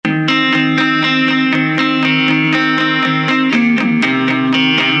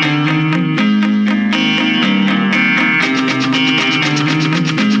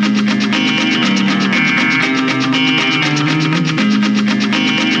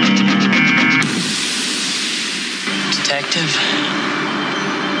detective,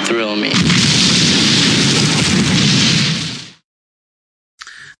 thrill me.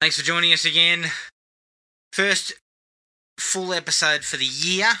 Thanks for joining us again. First full episode for the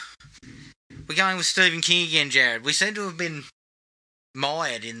year. We're going with Stephen King again, Jared. We seem to have been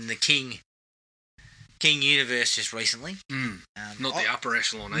mired in the King universe just recently. Not the upper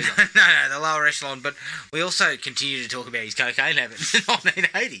echelon either. No, the lower echelon. But we also continue to talk about his cocaine habits in the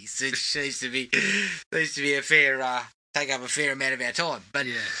 1980s. It seems to be a fair take up a fair amount of our time. But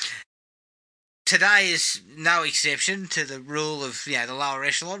Yeah. today is no exception to the rule of the lower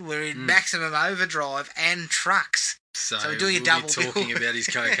echelon. We're in Maximum Overdrive and Trucks. So we're doing we'll a double be talking bill. about his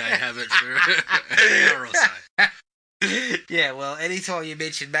cocaine habit for an hour or so. Yeah, well, anytime you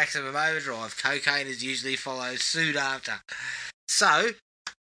mention Maximum Overdrive, cocaine is usually followed soon after. So,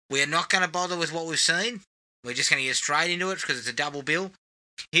 we're not going to bother with what we've seen. We're just going to get straight into it because it's a double bill.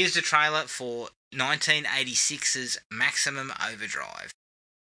 Here's the trailer for 1986's Maximum Overdrive.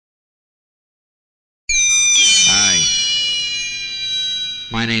 Hi.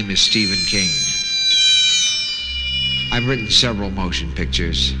 My name is Stephen King. I've written several motion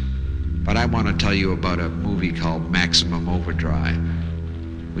pictures, but I want to tell you about a movie called Maximum Overdrive,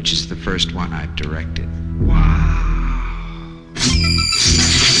 which is the first one I've directed.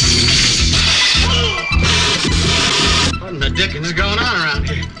 What in the dickens is going on around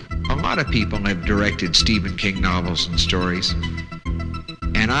here? A lot of people have directed Stephen King novels and stories,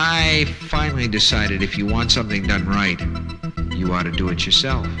 and I finally decided if you want something done right, you ought to do it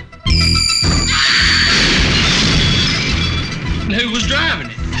yourself. Who was driving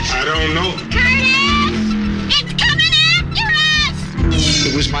it? I don't know. Curtis! It's coming after us!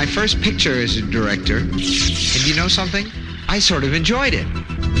 It was my first picture as a director, and you know something? I sort of enjoyed it.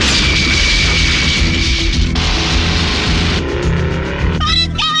 What is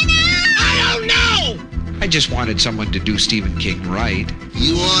going on? I don't know! I just wanted someone to do Stephen King right.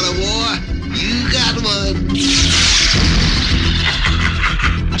 You want a war? You got one.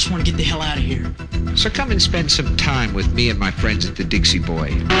 I just want to get the hell out of here. So come and spend some time with me and my friends at the Dixie Boy.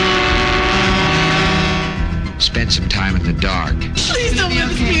 Spend some time in the dark. Please don't let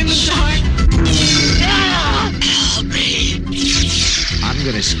us be in the dark. Help me. I'm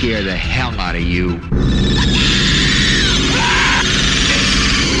gonna scare the hell out of you.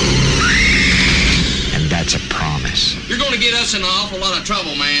 And that's a promise. You're going to get us in an awful lot of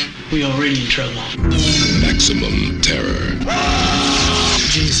trouble, man. We already in trouble. Maximum terror.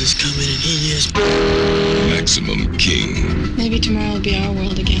 Jesus coming and he is. Maximum King. Maybe tomorrow will be our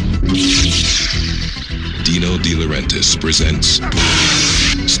world again. Dino De Laurentiis presents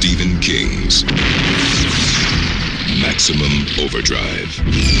Stephen King's Maximum Overdrive.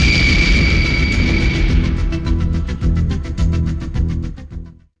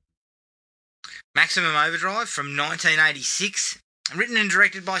 Maximum Overdrive from 1986, written and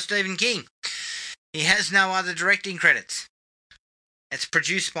directed by Stephen King. He has no other directing credits. It's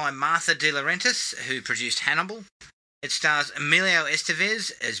produced by Martha De Laurentiis, who produced Hannibal. It stars Emilio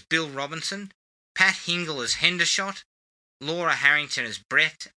Estevez as Bill Robinson, Pat Hingle as Hendershot, Laura Harrington as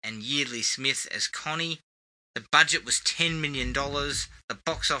Brett, and Yeardley Smith as Connie. The budget was $10 million. The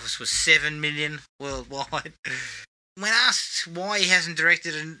box office was $7 million worldwide. When asked why he hasn't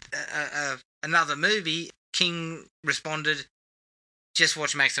directed another movie, King responded, "Just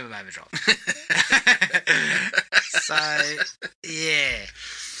watch Maximum Overdrive." So, yeah.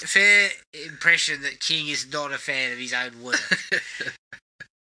 Fair impression that King is not a fan of his own work.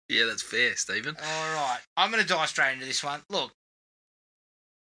 Yeah, that's fair, Stephen. Alright, I'm going to dive straight into this one. Look,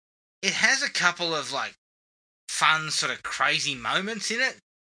 it has a couple of, fun, sort of crazy moments in it,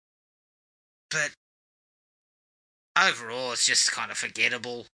 but overall it's just kind of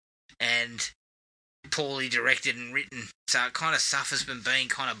forgettable and poorly directed and written, so it kind of suffers from being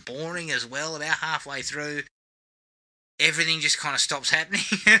kind of boring as well. About halfway through, everything just kind of stops happening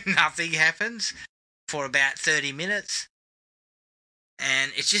and nothing happens for about 30 minutes.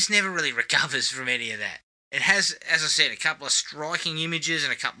 And it just never really recovers from any of that. It has, as I said, a couple of striking images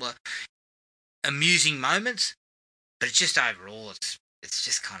and a couple of amusing moments, but it's just overall, it's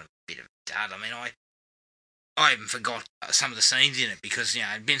just kind of a bit of a dud. I mean, I even forgot some of the scenes in it because,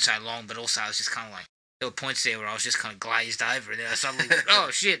 it'd been so long, but also I was just kind of there were points there where I was just kind of glazed over, and then I suddenly went, oh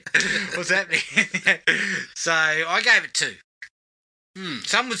shit, what's happening? So I gave it 2.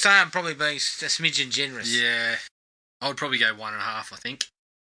 Some would say I'm probably being a smidgen generous. Yeah, I would probably go 1.5, I think.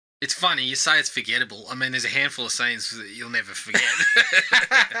 It's funny, you say it's forgettable. I mean, there's a handful of scenes that you'll never forget.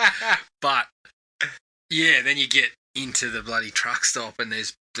 But, yeah, then you get into the bloody truck stop and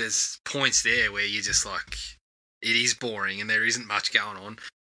there's points there where you're just like, it is boring and there isn't much going on.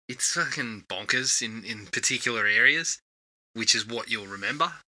 it's fucking bonkers in particular areas, which is what you'll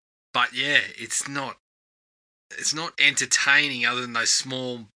remember. But yeah, it's not entertaining other than those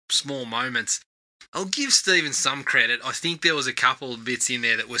small moments. I'll give Steven some credit. I think there was a couple of bits in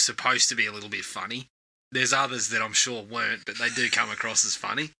there that were supposed to be a little bit funny. There's others that I'm sure weren't, but they do come across as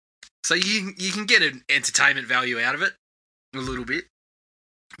funny. So you can get an entertainment value out of it a little bit.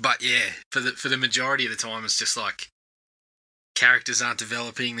 But yeah, for the majority of the time, it's just like characters aren't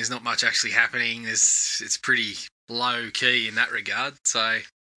developing. There's not much actually happening. It's pretty low key in that regard. So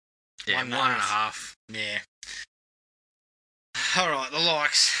yeah, 1.5. Yeah. All right, the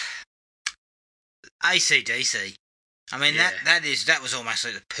likes. AC/DC. I mean, Yeah. that was almost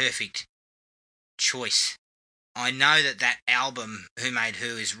like the perfect choice. I know that album, Who Made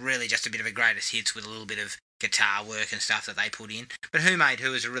Who, is really just a bit of a greatest hits with a little bit of guitar work and stuff that they put in. But Who Made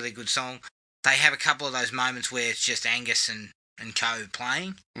Who is a really good song. They have a couple of those moments where it's just Angus and Co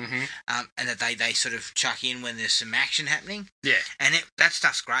playing, Mm-hmm. and that they sort of chuck in when there's some action happening. Yeah, And that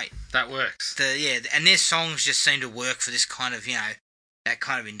stuff's great. that works. And their songs just seem to work for this kind of, that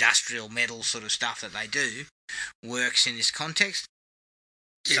kind of industrial metal sort of stuff that they do works in this context.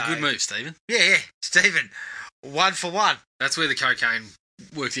 Yeah, So- good move, Stephen. Yeah, Stephen, 1 for 1. That's where the cocaine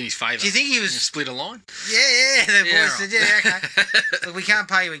worked in his favour. Do you think he was? Split a line? Yeah, the Yeah, boys said, right. yeah, okay. Look, we can't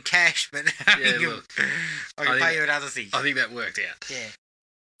pay you in cash, but I Yeah, can look, pay you in other things. I think that worked out. Yeah.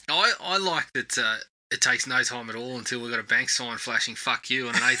 I like that it takes no time at all until we've got a bank sign flashing "fuck you"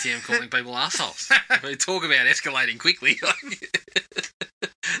 and an ATM calling people assholes. I mean, talk about escalating quickly.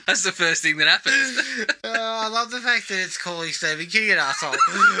 That's the first thing that happens. I love the fact that it's calling Stephen King an asshole,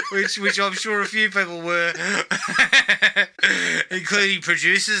 which I'm sure a few people were, including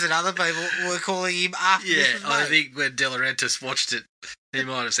producers and other people, were calling him after Yeah, this was I made. think when De Laurentiis watched it, he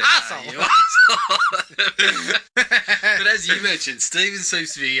might have said, Arsehole. "Hey, you arsehole." But as you mentioned, Stephen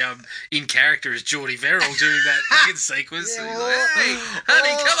seems to be in character as Geordie Verrill during that fucking sequence. Yeah, He's well, like, hey,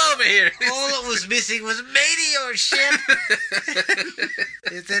 honey, come over here. All that was missing was meteor shit.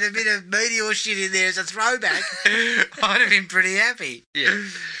 If there'd have been a meteor shit in there as a throwback, I'd have been pretty happy. Yeah.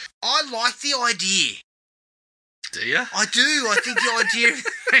 I like the idea. Do you? I do. I think the idea of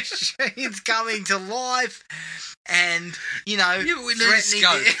the machines coming to life and, Yeah, but we need threatening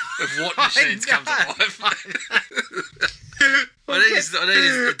scope of what machines come to life. I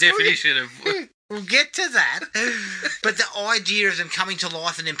need a definition of... We'll get to that. But the idea of them coming to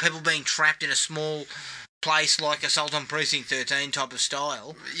life and then people being trapped in a small place like Assault on Precinct 13 type of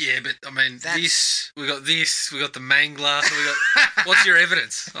style. Yeah, but, I mean, That's- we got the Mangler, we got... What's your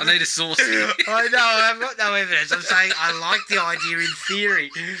evidence? I need a source here. I know, I've got no evidence. I'm saying I like the idea in theory.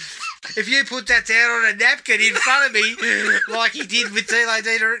 If you put that down on a napkin in front of me, like he did with Dino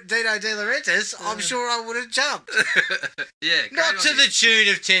De Laurentiis, I'm sure I would have jumped. Yeah, Not great to idea. the tune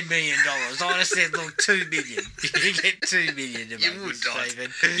of $10 million. I'd have said, look, $2 million. You get $2 million to You make would this, not.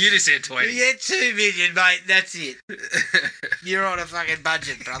 Stephen. You just said 20. You get $2 million, mate. That's it. You're on a fucking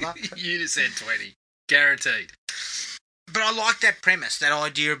budget, brother. You just said 20. Guaranteed. But I like that premise, that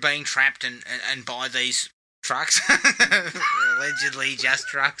idea of being trapped and by these trucks. Allegedly just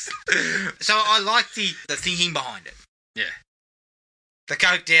trucks. So I like the thinking behind it. Yeah. The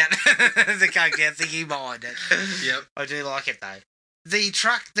coked out thinking behind it. Yep. I do like it though.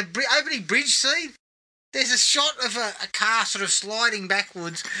 The opening bridge scene, there's a shot of a car sort of sliding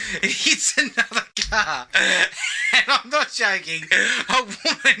backwards. It hits another car. And I'm not joking. A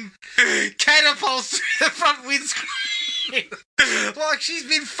woman catapults through the front windscreen. Like she's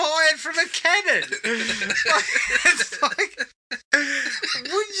been fired from a cannon. It's like,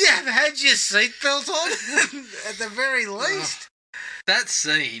 wouldn't you have had your seatbelt on at the very least? That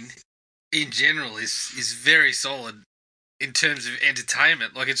scene, in general, is very solid in terms of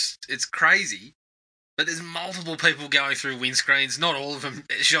entertainment. Like, it's crazy. But there's multiple people going through windscreens. Not all of them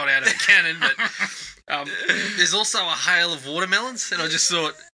shot out of a cannon, but there's also a hail of watermelons. And I just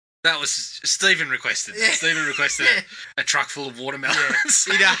thought, that was Stephen requested. Yeah. Stephen requested a truck full of watermelons.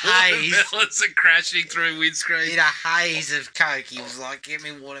 In a haze. Watermelons are crashing through windscreens. In a haze of coke, he was like, "Get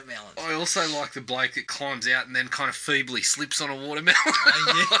me watermelons." I also like the bloke that climbs out and then kind of feebly slips on a watermelon.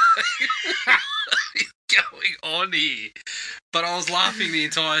 Oh, What's going on here? But I was laughing the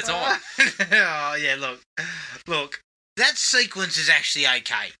entire time. Oh yeah, look. That sequence is actually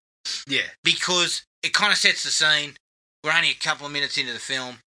okay Yeah. because it kind of sets the scene. We're only a couple of minutes into the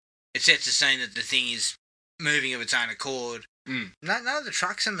film. It sets the scene that the thing is moving of its own accord. Mm. None of the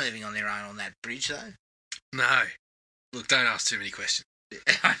trucks are moving on their own on that bridge, though. No. Look, don't ask too many questions.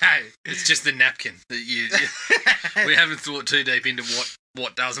 I know. It's just the napkin that you we haven't thought too deep into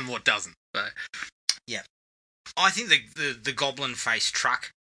what does and what doesn't. So. I think the goblin face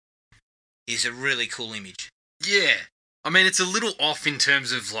truck is a really cool image. Yeah. I mean, it's a little off in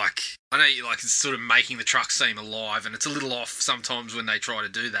terms of, like, I know you like it's sort of making the truck seem alive, and it's a little off sometimes when they try to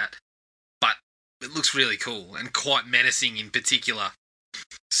do that. But it looks really cool and quite menacing in particular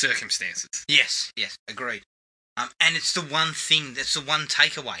circumstances. Yes, agreed. And it's the one thing, that's the one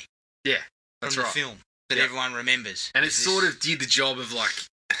takeaway Yeah, that's from right. the film that Yeah. everyone remembers. And it Is this- sort of did the job of, like,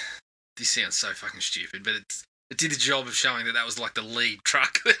 this sounds so fucking stupid, but it did the job of showing that was like the lead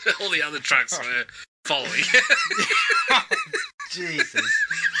truck that all the other trucks were following. Jesus.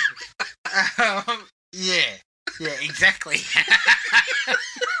 Yeah, exactly.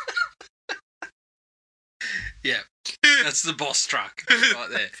 Yeah, that's the boss truck right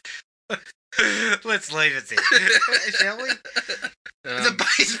there. Let's leave it there, shall we? The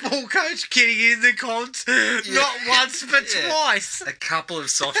baseball coach getting in the comps, not once but twice. A couple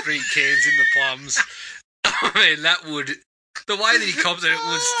of soft drink cans in the plums. I mean, that would... The way that he copped it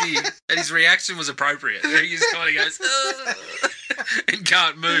would sting, and his reaction was appropriate. He just kind of goes, and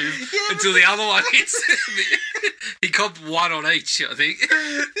can't move until the other one hits. He copped one on each, I think.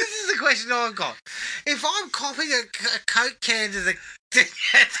 This is the question I've got. If I'm copping a Coke can to the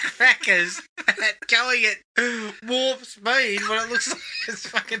crackers going at warp speed when it looks like it's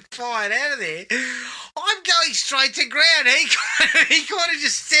fucking flying out of there, I'm going straight to ground. He kind of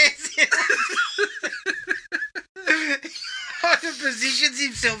just stands there. Kind of positions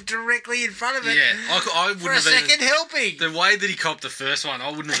himself directly in front of it. Yeah, I wouldn't for a have second even, helping. the way that he copped the first one, I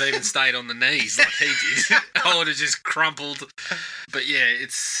wouldn't have even stayed on the knees like he did. I would have just crumpled. But yeah,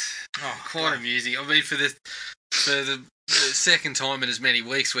 it's quite amusing. I mean, for the second time in as many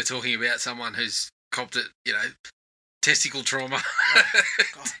weeks, we're talking about someone who's copped it, testicle trauma.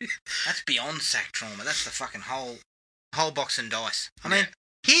 God, that's beyond sack trauma. That's the fucking whole box and dice. I mean,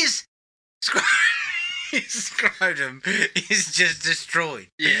 his scrotum is just destroyed.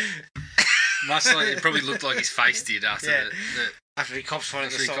 Yeah. Much like it probably looked like his face did after after he cops one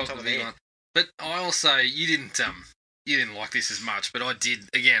of the he side copped top the of the big head. one. But I also you didn't like this as much, but I did.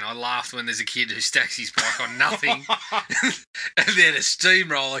 Again, I laughed when there's a kid who stacks his bike on nothing, and then a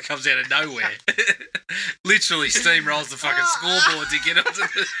steamroller comes out of nowhere. Literally steamrolls the fucking scoreboard to get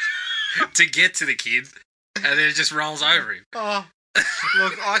to get to the kid, and then it just rolls over him. Oh,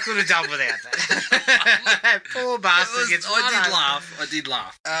 look, I could have done without that. Poor bastard gets run over. I did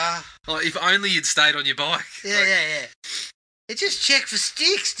laugh. Like, if only you'd stayed on your bike. Yeah. It just check for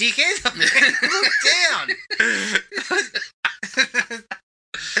sticks, dickhead. Look down.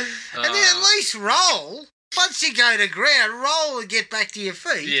 And then at least roll. Once you go to ground, roll and get back to your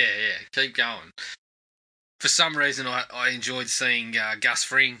feet. Yeah. Keep going. For some reason, I enjoyed seeing Gus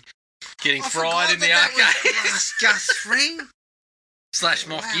Fring getting fried in the arcade. Gus Fring? /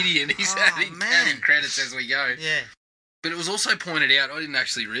 Moff Gideon. He's adding credits as we go. Yeah. But it was also pointed out, I didn't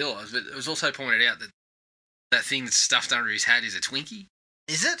actually realise, but it was also pointed out that thing that's stuffed under his hat is a Twinkie.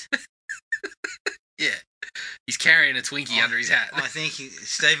 Is it? Yeah. He's carrying a Twinkie under his hat. I think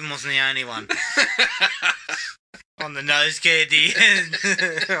Stephen wasn't the only one. On the nose candy.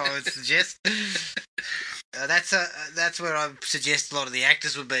 I would suggest. That's where I suggest a lot of the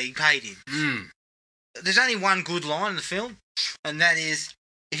actors were being paid in. There's only one good line in the film, and that is,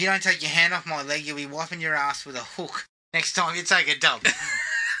 if you don't take your hand off my leg, you'll be wiping your ass with a hook next time you take a dump.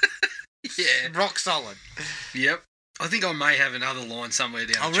 Yeah. Rock solid. Yep. I think I may have another line somewhere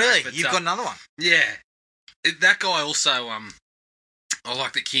down the track. Really? But, You've got another one? Yeah. That guy also, I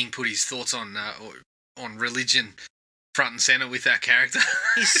like that King put his thoughts on religion front and centre with that character.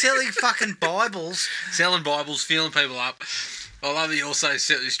 He's selling fucking Bibles. Selling Bibles, feeling people up. I love that he also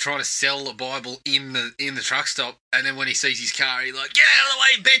is trying to sell a Bible in the truck stop, and then when he sees his car, he's like, "Get out of the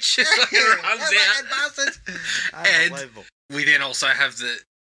way, bitch!" runs out. And we then also have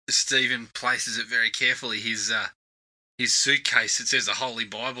Stephen places it very carefully. His suitcase that says the Holy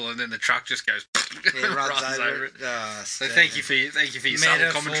Bible, and then the truck just goes runs over it. So thank you for your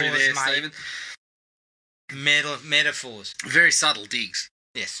subtle commentary there, mate. Stephen. Metaphors. Very subtle digs.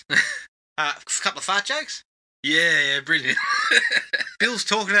 Yes. A couple of fart jokes. Yeah, brilliant. Bill's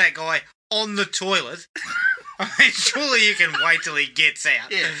talking to that guy on the toilet. I mean, surely you can wait till he gets out.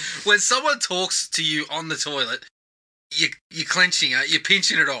 Yeah. When someone talks to you on the toilet, you're clenching it, you're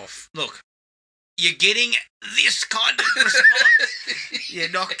pinching it off. Look, you're getting this kind of response. You're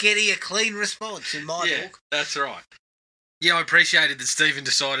not getting a clean response in my book. That's right. Yeah, I appreciated that Stephen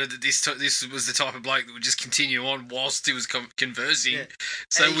decided that this was the type of bloke that would just continue on whilst he was conversing. Yeah.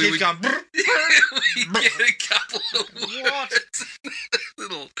 So and we would going, we get a couple of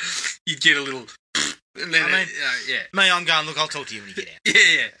words. You'd get a little. And then me, I'm going, look, I'll talk to you when you get out.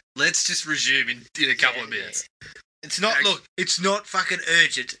 Yeah. Let's just resume in a couple of minutes. It's not. Look, it's not fucking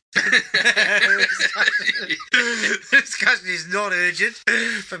urgent. The discussion is not urgent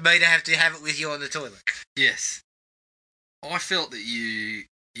for me to have it with you on the toilet. Yes. I felt that you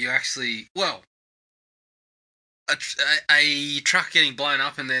actually, well, a truck getting blown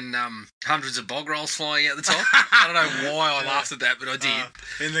up and then hundreds of bog rolls flying out the top. I don't know why I laughed at that, but I did.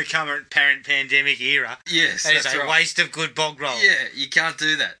 In the current pandemic era. Yes, that is that's a right. waste of good bog roll. Yeah, you can't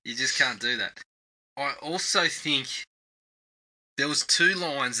do that. You just can't do that. I also think there was two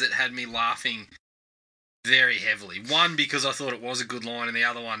lines that had me laughing very heavily. One because I thought it was a good line, and the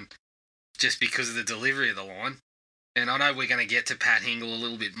other one just because of the delivery of the line. And I know we're going to get to Pat Hingle a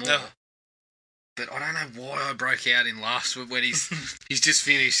little bit more. Oh. But I don't know why I broke out in laughs when he's just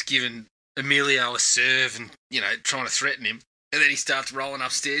finished giving Emilio a serve and, trying to threaten him. And then he starts rolling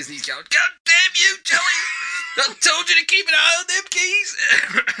upstairs and he's going, God damn you, Joey! I told you to keep an eye on them keys!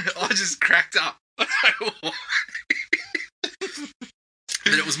 I just cracked up. I don't know why.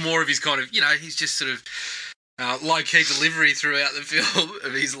 But it was more of his kind of, he's just sort of low-key delivery throughout the film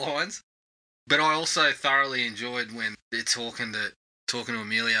of his lines. But I also thoroughly enjoyed when they're talking to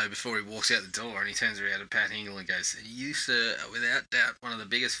Emilio before he walks out the door, and he turns around to Pat Hingle and goes, "You, sir, are without doubt one of the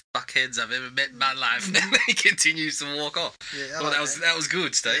biggest fuckheads I've ever met in my life." And then he continues to walk off. Yeah, well, that was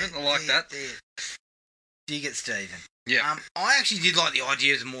good, Stephen. I like that. Dig it, Stephen. Yeah. I actually did like the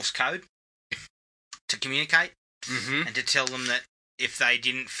idea of the Morse code to communicate and to tell them that if they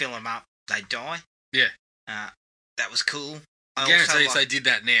didn't fill them up, they'd die. Yeah. That was cool. I guarantee if they did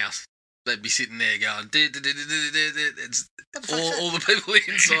that now, they'd be sitting there going, it's all the people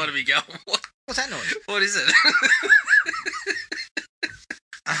inside of me going, what? What's that noise? What is it?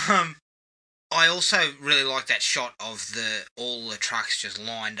 I also really like that shot of all the trucks just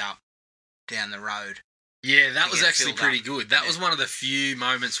lined up down the road. Yeah, that was actually pretty up. good. That was one of the few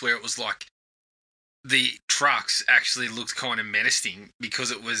moments where it was like the trucks actually looked kind of menacing because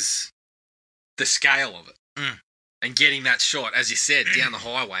it was the scale of it. And getting that shot, as you said, down the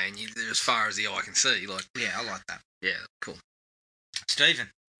highway and as far as the eye can see. Yeah, I like that. Yeah, cool. Stephen,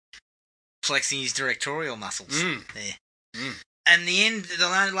 flexing his directorial muscles there. And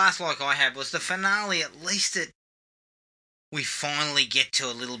the last like I had was the finale. At least we finally get to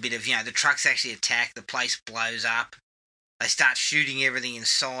a little bit of, the trucks actually attack, the place blows up, they start shooting everything in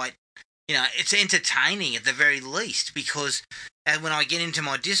sight. It's entertaining at the very least, because when I get into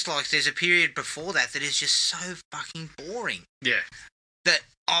my dislikes, there's a period before that is just so fucking boring. Yeah. That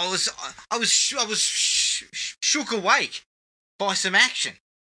I was shook awake by some action.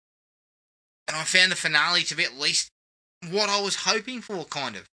 And I found the finale to be at least what I was hoping for,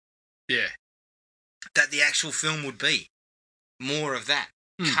 kind of. Yeah. That the actual film would be. More of that.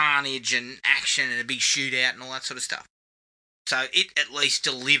 Carnage and action and a big shootout and all that sort of stuff. So it at least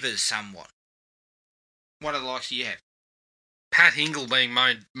delivers somewhat. What other likes do you have? Pat Hingle being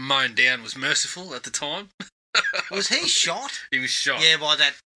mown down was merciful at the time. Was he shot? He was shot. Yeah, by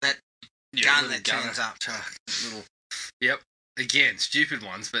that gun that turns up. Yep. Again, stupid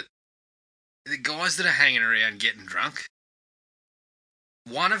ones, but the guys that are hanging around getting drunk,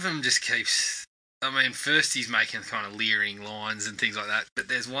 one of them just keeps... first he's making kind of leering lines and things like that, but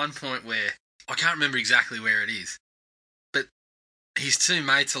there's one point where... I can't remember exactly where it is, but his two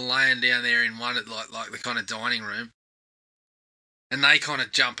mates are laying down there in one, like the kind of dining room, and they kind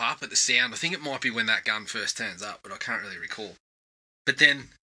of jump up at the sound. I think it might be when that gun first turns up, but I can't really recall. But then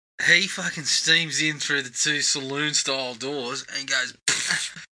he fucking steams in through the two saloon-style doors and goes...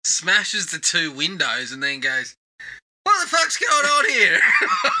 smashes the two windows and then goes, what the fuck's going on here?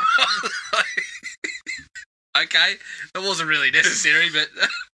 Okay, that wasn't really necessary, but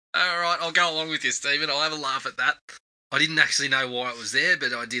alright, I'll go along with you, Stephen. I'll have a laugh at that. I didn't actually know why it was there,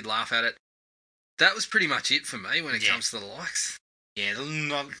 but I did laugh at it. That was pretty much it for me when it comes to the likes. Yeah,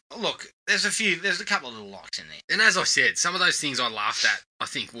 look, there's a couple of little likes in there. And as I said, some of those things I laughed at, I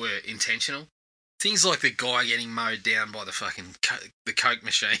think, were intentional. Things like the guy getting mowed down by the fucking the Coke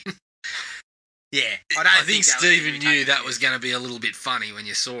machine. Yeah. I think Stephen knew that was going to be a little bit funny when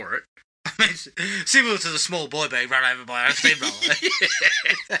you saw it. Similar to the small boy being run over by a steamroller.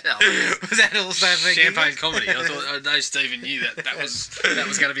 Was that also champagne comedy? I know Stephen knew that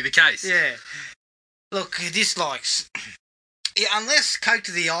was going to be the case. Yeah. Look, dislikes. Yeah, unless Coke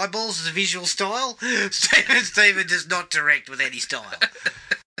to the eyeballs is a visual style, Stephen does not direct with any style.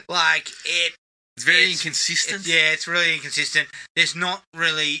 It's very inconsistent. It's really inconsistent. There's not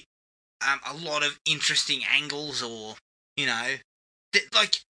really a lot of interesting angles or,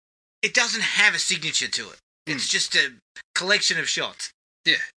 it doesn't have a signature to it. It's just a collection of shots.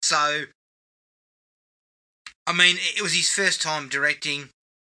 Yeah. So, it was his first time directing.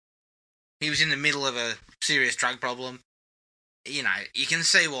 He was in the middle of a serious drug problem. You know, you can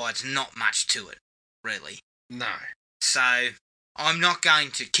see why it's not much to it, really. No. So, I'm not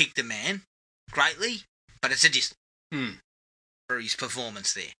going to kick the man greatly, but it's a dislike for his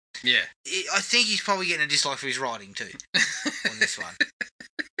performance there. Yeah. I think he's probably getting a dislike for his writing too on this one.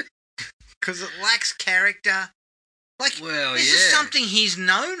 Because it lacks character. Like, Well, this is something he's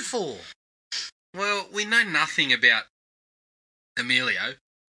known for. Well, we know nothing about Emilio.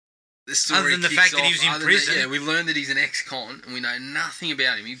 The story Other than the kicks fact that he off, was in other than- prison. yeah, we learned that he's an ex-con, and we know nothing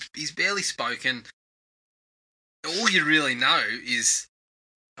about him. He's barely spoken. All you really know is,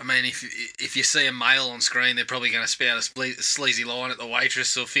 I mean, if you see a male on screen, they're probably going to spout a sleazy line at the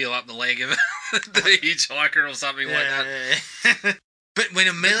waitress or feel up the leg of the hitchhiker or something like that. But when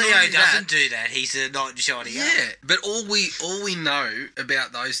Emilio doesn't do that, he's a knight in shining armour. Yeah, but all we know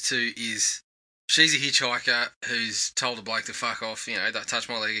about those two is she's a hitchhiker who's told a bloke to fuck off, you know, don't touch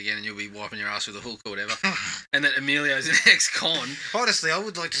my leg again and you'll be wiping your ass with a hook or whatever. And that Emilio's an ex-con. Honestly, I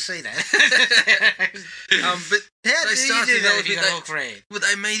would like to see that. But How they do you start do that if developing you got a hook for it? But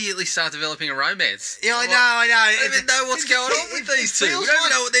they immediately start developing a romance. Yeah, I Like, know. I don't even know what's going on with these two. We feels don't even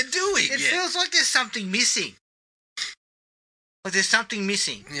like- know what they're doing It yet. feels like there's something missing. Like there's something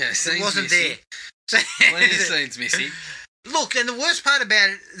missing. Yeah, It scenes wasn't missing. there. Plenty of scenes missing. Look, and the worst part about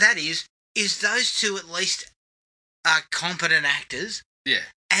that is those two at least are competent actors, Yeah.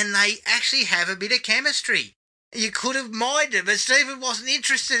 and they actually have a bit of chemistry. You could have minded, but Stephen wasn't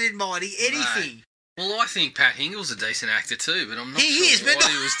interested in minding anything. Well, I think Pat Hingle's a decent actor too, but I'm not He sure is, but what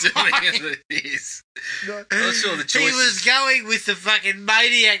not- he was doing in this. I'm not sure the He choices. was going with the fucking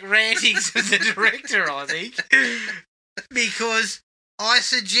maniac rantings of the director, I think. Because I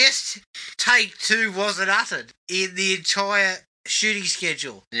suggest take two wasn't uttered in the entire shooting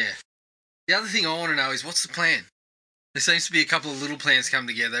schedule. Yeah. The other thing I want to know is what's the plan? There seems to be a couple of little plans come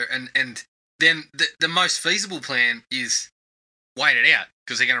together, and then the most feasible plan is wait it out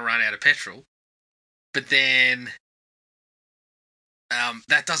because they're going to run out of petrol. But then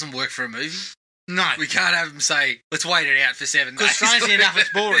that doesn't work for a movie. No. We can't have them say, let's wait it out for 7 days. Because strangely enough, it's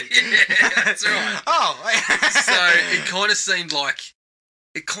boring. Yeah, that's right. Oh. So it kind of seemed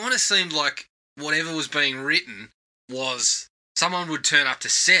like whatever was being written was someone would turn up to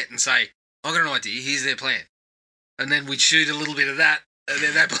set and say, I got an idea, here's their plan. And then we'd shoot a little bit of that, and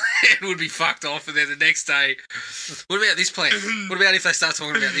then that plan would be fucked off, and then the next day, what about this plan? What about if they start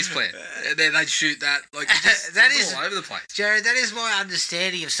talking about this plan? And then they'd shoot that. Like, That it's is- all over the place. Jared, that is my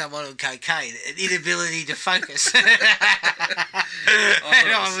understanding of someone on cocaine, an inability to focus. I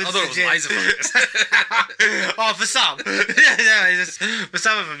thought it was laser focus. Oh, for some. No, for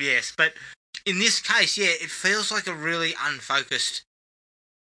some of them, yes. But in this case, yeah, it feels like a really unfocused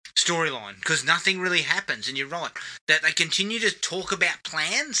storyline because nothing really happens. And you're right, that they continue to talk about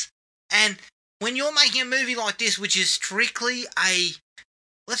plans. And when you're making a movie like this, which is strictly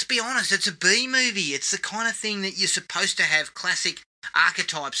let's be honest, it's a B movie. It's the kind of thing that you're supposed to have classic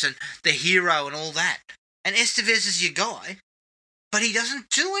archetypes and the hero and all that. And Estevez is your guy, but he doesn't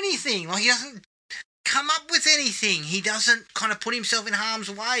do anything. Like, he doesn't come up with anything. He doesn't kind of put himself in harm's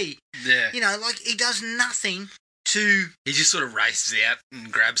way. Yeah. You know, like, he does nothing to... He just sort of races out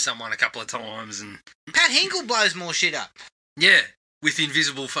and grabs someone a couple of times and... Pat Hinkle blows more shit up. Yeah, with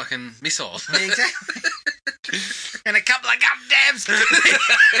invisible fucking missiles. Yeah, exactly. And a couple of gum dabs. There's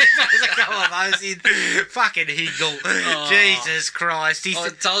a couple of those in. Fucking Hinkle. Oh. Jesus Christ. He's I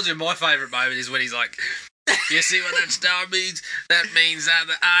told you my favourite moment is when he's like, you see what that star means? That means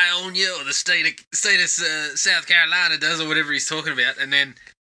either I own you or the state of South Carolina does, or whatever he's talking about. And then,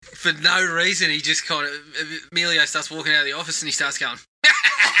 for no reason, he just kind of... Emilio starts walking out of the office and he starts going...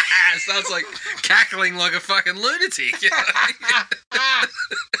 starts, like, cackling like a fucking lunatic.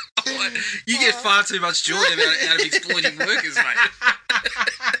 You get far too much joy out of exploiting workers, mate.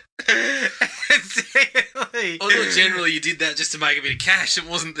 Exactly. I thought generally you did that just to make a bit of cash. It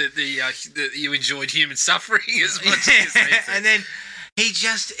wasn't that you enjoyed human suffering as much as you And then he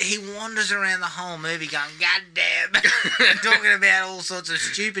wanders around the whole movie going, God damn, talking about all sorts of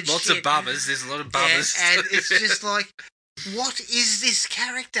stupid Lots shit. of bubbers. There's a lot of bubbers. Yeah, and it's just like, what is this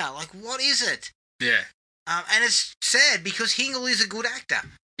character? Like, what is it? Yeah. And it's sad because Hingle is a good actor.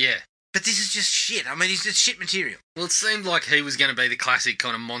 Yeah. But this is just shit. I mean, it's shit material. Well, it seemed like he was going to be the classic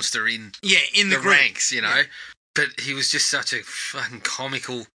kind of monster in Yeah, in the, the group. ranks, you know. Yeah. But he was just such a fucking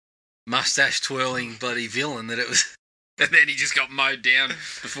comical, mustache twirling bloody villain that it was. And then he just got mowed down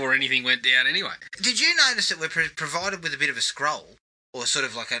before anything went down anyway. Did you notice that we're provided with a bit of a scroll or sort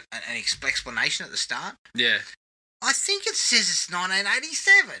of like an explanation at the start? Yeah. I think it says it's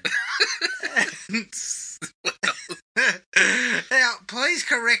 1987. Now, please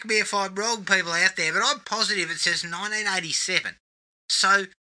correct me if I'm wrong, people out there, but I'm positive it says 1987. So,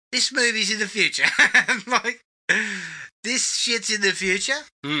 this movie's in the future. Like, this shit's in the future,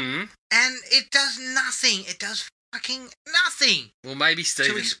 Mm-hmm. and it does nothing. It does fucking nothing Well, maybe to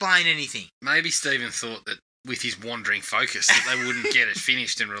Stephen explain anything. thought that with his wandering focus that they wouldn't get it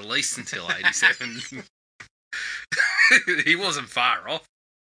finished and released until 87. He wasn't far off.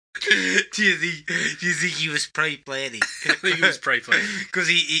 Do you think he was pre-planning? I think he was pre-planned. Because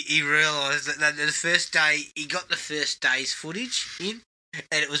he realised that the first day, he got the first day's footage in,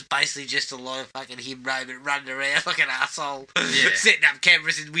 and it was basically just a lot of fucking him running around like an arsehole, Yeah. setting up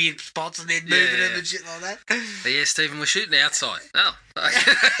cameras in weird spots and then moving them Yeah. and shit like that. But yeah, Stephen, we're shooting outside. Oh.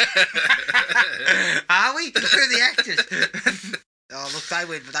 Are we? Who are the actors? Oh, look, they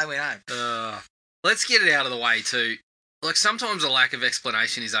went home. Let's get it out of the way too. Like, sometimes a lack of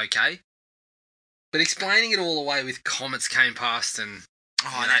explanation is okay, but explaining it all away with comets came past and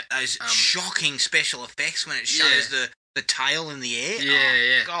Oh, you know, those shocking special effects when it shows the tail in the air.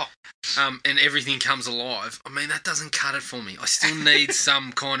 Yeah. God. and everything comes alive. I mean, that doesn't cut it for me. I still need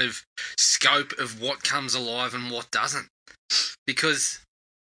some kind of scope of what comes alive and what doesn't. Because,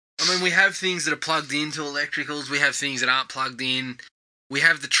 I mean, we have things that are plugged into electricals. We have things that aren't plugged in. We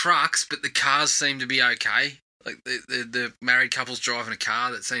have the trucks, but the cars seem to be okay. Like, the married couple's driving a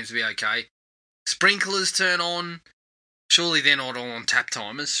car that seems to be okay. Sprinklers turn on. Surely they're not all on tap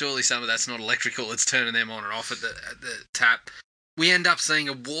timers. Surely some of that's not electrical. It's turning them on and off at the tap. We end up seeing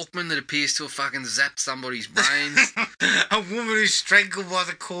a Walkman that appears to have fucking zapped somebody's brains. A woman who's strangled by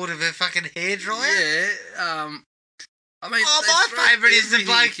the cord of her fucking hairdryer. Yeah. I mean, Oh, they my throw favourite is the everything in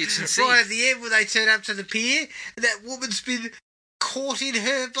bloke kitchen sink. right at the end when they turn up to the pier and that woman's been caught in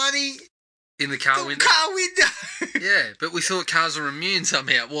her bloody in the car window. car window. Yeah, but we thought cars were immune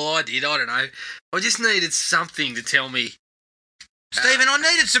somehow. Well, I did. I don't know. I just needed something to tell me. Stephen, I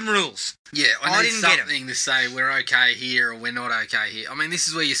needed some rules. Yeah, I I need didn't get 'em. something to say we're okay here or we're not okay here. I mean, this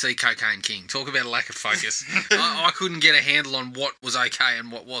is where you see Cocaine King. Talk about a lack of focus. I couldn't get a handle on what was okay and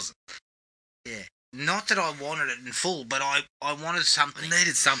what wasn't. Yeah. Not that I wanted it in full, but I wanted something. I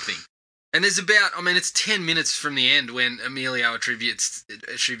needed something. And there's about, I mean, it's 10 minutes from the end when Emilio attributes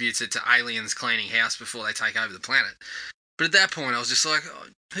it to aliens cleaning house before they take over the planet. But at that point, I was just like, oh,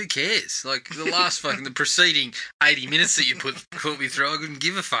 who cares? Like, the preceding 80 minutes that you put me through, I couldn't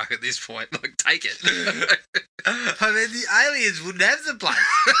give a fuck at this point. Like, take it. I mean, the aliens wouldn't have the place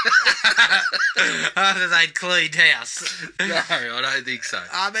after they'd cleaned house. No, I don't think so.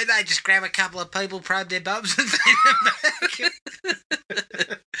 I mean, they just grab a couple of people, probe their bums, and send them back.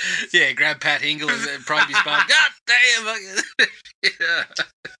 Yeah, grab Pat Hingle and probe his bum. God damn! Yeah.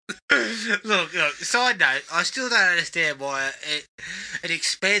 Look, side note, I still don't understand why an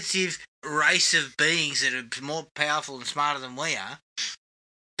expansive race of beings that are more powerful and smarter than we are,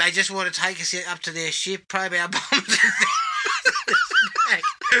 they just want to take us up to their ship, probe our bums, and back.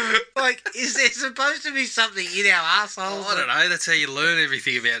 Like, is there supposed to be something in our assholes? I don't know. That's how you learn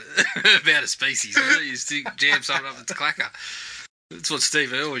everything about a species. Isn't it? You stick jam something up its clacker. That's what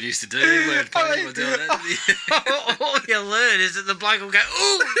Steve Irwin used to do. He learned plenty by doing that. All you learn is that the bloke will go,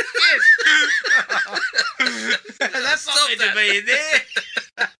 ooh, shit. That's Stop something that. to be in there.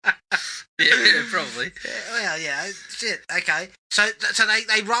 Yeah, probably. Well, yeah, shit. Okay, so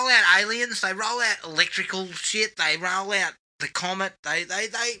they roll out aliens, they roll out electrical shit, they roll out the comet. They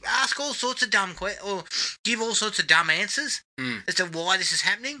ask all sorts of dumb or give all sorts of dumb answers as to why this is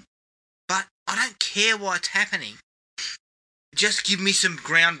happening. But I don't care why it's happening. Just give me some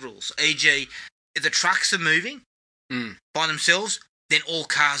ground rules. E.g., if the trucks are moving by themselves, then all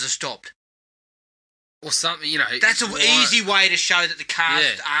cars are stopped. Or something, you know. That's an easy way to show that the cars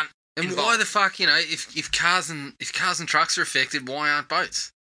aren't. And involved. why the fuck, you know, if cars and trucks are affected, why aren't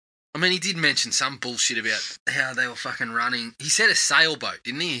boats? I mean, he did mention some bullshit about how they were fucking running. He said a sailboat,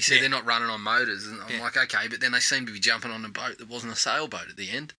 didn't he? He said they're not running on motors, and I'm like, okay, but then they seem to be jumping on a boat that wasn't a sailboat at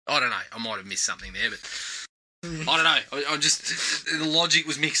the end. I don't know. I might have missed something there, but I don't know. I just the logic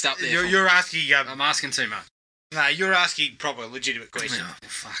was mixed up there. You're asking. I'm asking too much. No, you're asking proper, legitimate question. Oh,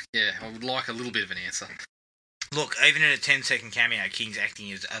 fuck yeah! I would like a little bit of an answer. Look, even in a 10-second cameo, King's acting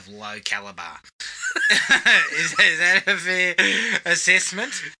is of low calibre. is that a fair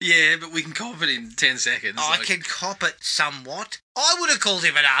assessment? Yeah, but we can cop it in 10 seconds. I can cop it somewhat. I would have called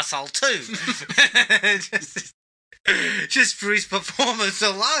him an arsehole too. just for his performance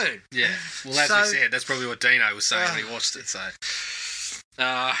alone. Yeah. Well, as we said, that's probably what Dino was saying when he watched it. So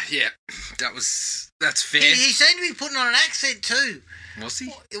Yeah, that's fair. He seemed to be putting on an accent too. Was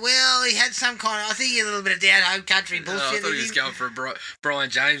he? Well, he had some kind of, I think, a little bit of down home country bullshit. I thought in he was him. going for a Brian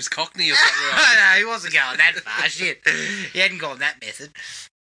James Cockney or something. No, he wasn't going that far. Shit, he hadn't gone that method.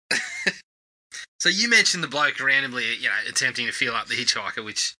 So you mentioned the bloke randomly, attempting to feel up the hitchhiker,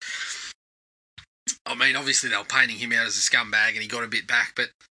 which, I mean, obviously they were painting him out as a scumbag and he got a bit back,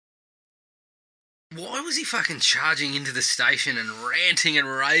 but why was he fucking charging into the station and ranting and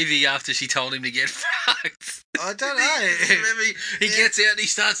raving after she told him to get fucked? I don't know. Remember, he gets out and he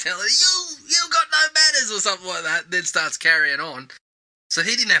starts telling her, you got no manners or something like that, and then starts carrying on. So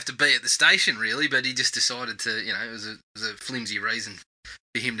he didn't have to be at the station, really, but he just decided to, it was a flimsy reason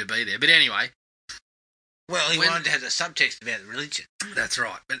for him to be there. But anyway. Well, he wanted to have the subtext about the religion. That's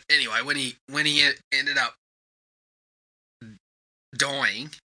right. But anyway, when he ended up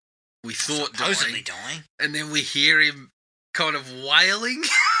dying, we thought supposedly dying, and then we hear him kind of wailing.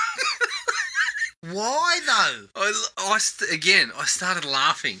 Why though? I started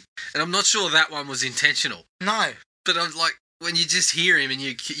laughing, and I'm not sure that one was intentional. No, but I'm like, when you just hear him and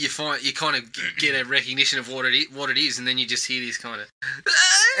you kind of get a recognition of what it is, and then you just hear this kind of.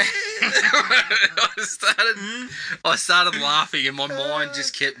 I started laughing, and my mind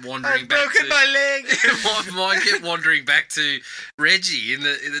just kept wandering back. I've broken my leg. My mind kept wandering back to Reggie in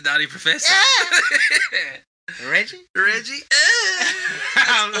the Nutty Professor. Reggie. That's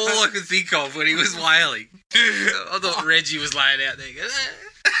all I could think of when he was wailing. I thought Reggie was laying out there.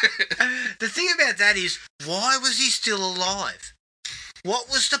 The thing about that is, why was he still alive? What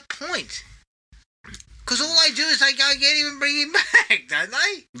was the point? Because all they do is they go get him and bring him back, don't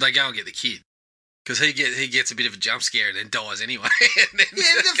they? They go and get the kid. Because he gets a bit of a jump scare and then dies anyway.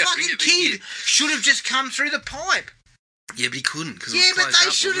 The fucking kid should have just come through the pipe. Yeah, but he couldn't. Cause yeah, but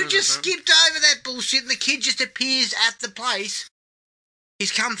they should have just skipped over that bullshit and the kid just appears at the place.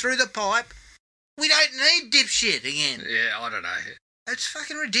 He's come through the pipe. We don't need dipshit again. Yeah, I don't know. It's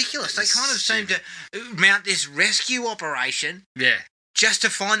fucking ridiculous. They kind of seem to mount this rescue operation. Yeah. Just to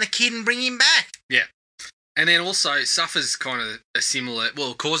find the kid and bring him back. Yeah. And then also suffers kind of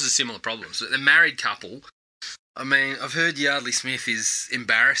causes similar problems. The married couple, I mean, I've heard Yardley Smith is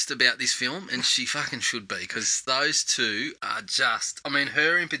embarrassed about this film, and she fucking should be, because those two are just, I mean,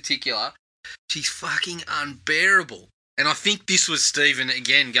 her in particular, she's fucking unbearable. And I think this was Stephen,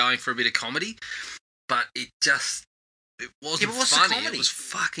 again, going for a bit of comedy, but it wasn't funny. It was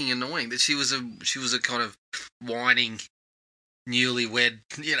fucking annoying that she was a kind of whining, newlywed,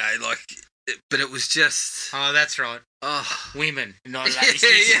 but it was just... Oh, that's right. Oh. Women,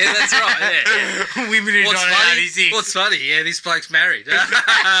 1986. Yeah, that's right, yeah. Women in 1986. What's funny? Yeah, this bloke's married.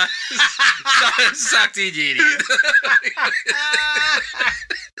 Sucked in, you idiot.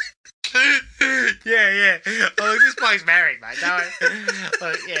 Yeah. Oh, this bloke's married, mate.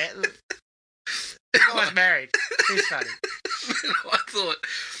 Look, yeah. This guy's married. He's funny. I thought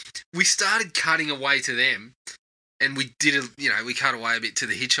we started cutting away to them, and we did we cut away a bit to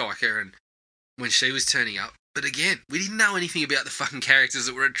the hitchhiker, and when she was turning up. But again, we didn't know anything about the fucking characters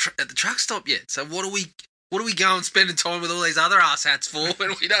that were at the truck stop yet. So what are we going spending time with all these other ass hats for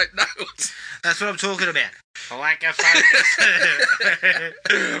when we don't know? That's what I'm talking about. Lack of focus.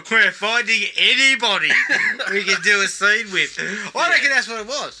 We're finding anybody we can do a scene with. I reckon that's what it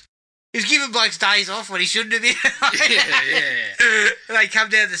was. He was giving blokes days off when he shouldn't have been. Yeah. And they come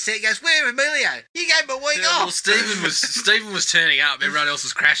down to the set and goes, "Where's Emilio? You gave him a week off." Well, Stephen was turning up. Everyone else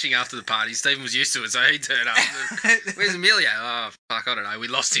was crashing after the party. Stephen was used to it, so he turned up. Where's Emilio? Oh, fuck, I don't know. We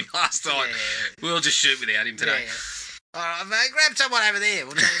lost him last night. Yeah. We'll just shoot without him today. Yeah. All right, mate, grab someone over there.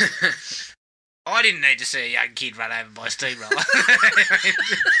 I didn't need to see a young kid run over by a steamroller.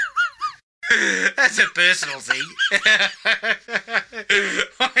 That's a personal thing.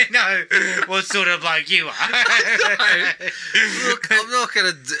 I know what sort of bloke you are. Look, I'm not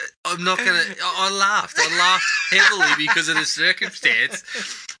gonna. I laughed heavily because of the circumstance.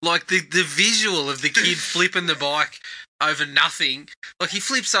 Like the visual of the kid flipping the bike over nothing. Like he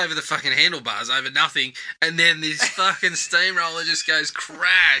flips over the fucking handlebars over nothing, and then this fucking steamroller just goes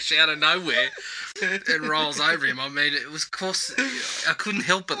crash out of nowhere and rolls over him. I mean, it was, of course, I couldn't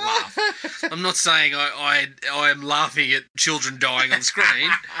help but laugh. I'm not saying I am laughing at children dying on screen,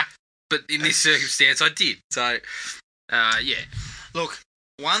 but in this circumstance, I did. So, yeah. Look,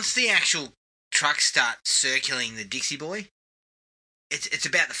 once the actual trucks start circling the Dixie Boy, it's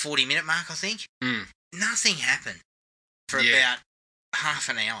about the 40-minute mark, I think. Nothing happened for about half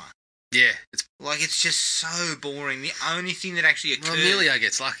an hour. Yeah. It's just so boring. The only thing that actually occurred... Well, Emilio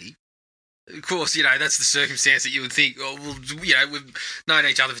gets lucky. Of course, that's the circumstance that you would think, we've known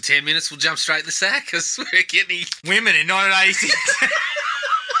each other for 10 minutes, we'll jump straight in the sack because we're getting... Women in 1986.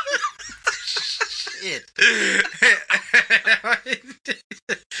 shit.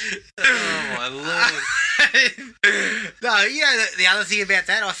 Oh my lord. No, you know, the other thing about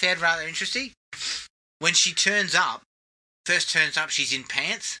that I found rather interesting. When she turns up, she's in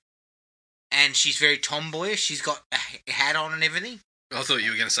pants. And she's very tomboyish. She's got a hat on and everything. I thought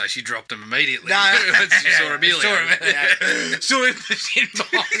you were going to say she dropped him immediately. No. She saw Emilio. Saw him in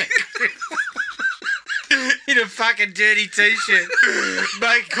behind the in a fucking dirty t-shirt.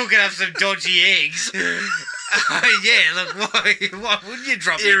 Mate, cooking up some dodgy eggs. Yeah, look, why wouldn't you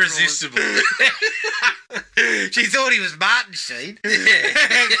drop your drawers? Irresistible. She thought he was Martin Sheen.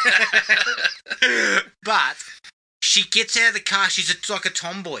 But she gets out of the car. She's like a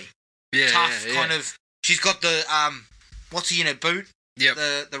tomboy. Yeah, Tough, yeah. kind of. She's got the, what's he in her boot? Yep.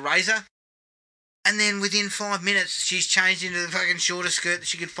 The razor. And then within 5 minutes, she's changed into the fucking shortest skirt that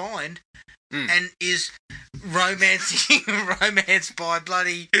she could find. And is romanced by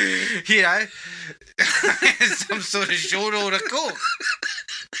bloody, you know, some sort of short order cook.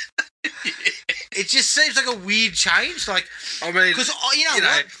 It just seems like a weird change. Like, I mean, because you know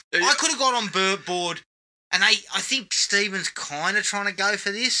what? I could have got on board, and I think Stephen's kind of trying to go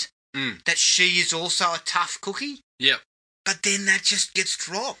for this, that she is also a tough cookie. Yep. But then that just gets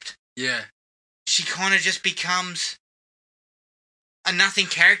dropped. Yeah. She kind of just becomes a nothing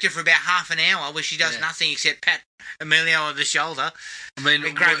character for about half an hour, where she does nothing except pat Emilio on the shoulder. I mean,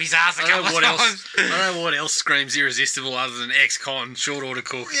 and grab his ass a couple of times. I don't know what else screams irresistible other than ex-con, short order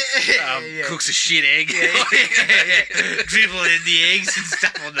cook, cooks a shit egg. Dribbling in the eggs and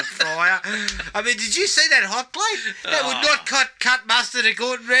stuff on the fryer. I mean, did you see that hot plate? That would not cut mustard at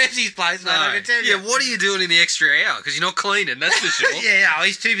Gordon Ramsay's place, mate, I can tell you. Yeah, what are you doing in the extra hour? Because you're not cleaning, that's for sure. Yeah,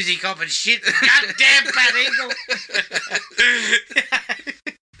 he's too busy copping shit. Goddamn Pat Eagle.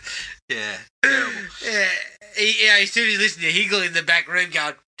 Yeah, terrible. Yeah. He's too busy listening to Higgle in the back room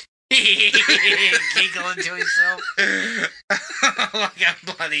going, giggling to himself like a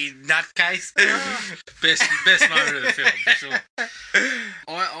bloody nutcase. Best moment of the film, for sure.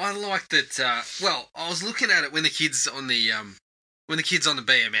 I like that. Well, I was looking at it when the kids on the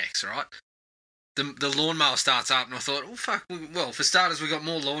BMX, right? The lawnmower starts up, and I thought, oh fuck. Well, for starters, we got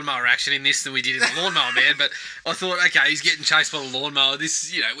more lawnmower action in this than we did in the Lawnmower Man. But I thought, okay, he's getting chased by the lawnmower.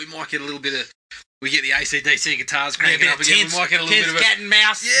 This, you know, we might get a little bit of. We get the AC/DC guitars cranking up again. We might get a little bit of cat and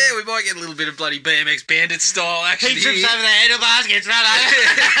mouse. Yeah, we might get a little bit of bloody BMX Bandit style action. He trips over the handlebars, gets run over.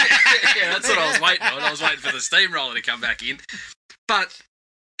 Yeah, that's what I was waiting on. I was waiting for the steamroller to come back in. But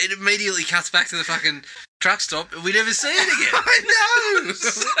it immediately cuts back to the fucking truck stop, and we never see it again. I know.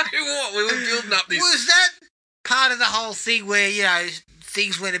 So what? We were building up this. Was that part of the whole thing where, you know,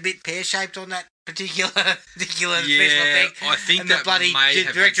 things went a bit pear-shaped on that particular special effect? I think and that the bloody may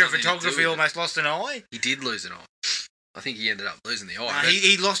have director of had something to do photography with it. almost lost an eye. He did lose an eye. I think he ended up losing the eye. No, but-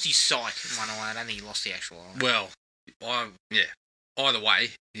 he lost his sight in one eye. I don't think he lost the actual eye. well, either way,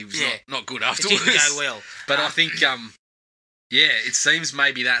 he was not good It afterwards. didn't go well. But I think, it seems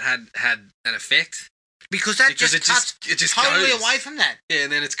maybe that had an effect. Because that Because just it just totally goes. away from that. Yeah,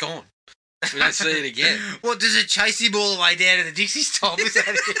 and then it's gone. We don't see it again. What, does it chase him all the way down to the Dixie stop? Is that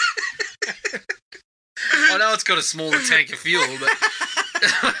it? I know it's got a smaller tank of fuel, but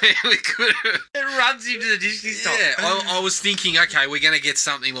we could. It runs him to the Dixie stop. Yeah, I was thinking, okay, we're going to get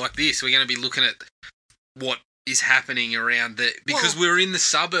something like this. We're going to be looking at what is happening around there because we're in the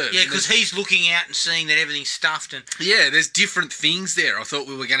suburbs. Yeah, because he's looking out and seeing that everything's stuffed and there's different things there. I thought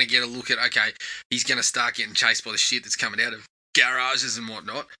we were going to get a look at, okay, he's going to start getting chased by the shit that's coming out of garages and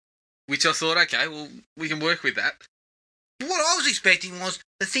whatnot, which I thought, okay, well, we can work with that. what I was expecting was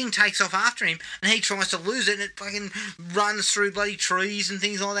the thing takes off after him and he tries to lose it and it fucking runs through bloody trees and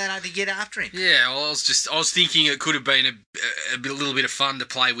things like that to get after him. Yeah, I was thinking it could have been a little bit of fun to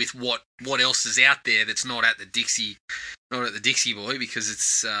play with what else is out there that's not at the Dixie Boy, because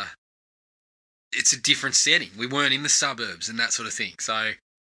it's a different setting. We weren't in the suburbs and that sort of thing. So,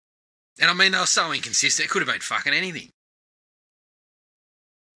 and I mean, they were so inconsistent. It could have been fucking anything.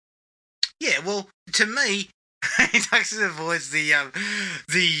 Yeah, well, to me, he takes and avoids the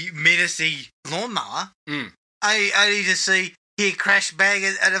menacing lawnmower. Mm. I need to see here crash bang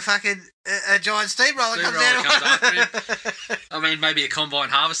and a fucking a giant steamroller comes after out. I mean, maybe a combine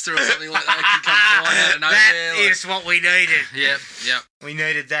harvester or something like that can come flying out of nowhere. That is what we needed. Yep. We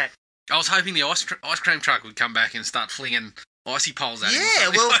needed that. I was hoping the ice cream truck would come back and start flinging icy poles at him. Yeah,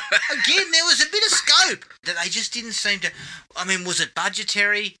 well, again, there was a bit of scope that they just didn't seem to. I mean, was it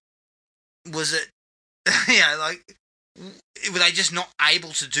budgetary? Was it, were they just not able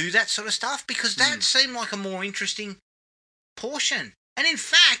to do that sort of stuff? Because that seemed like a more interesting portion. And in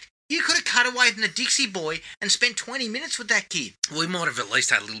fact, You could have cut away from the Dixie Boy and spent 20 minutes with that kid. We might have at least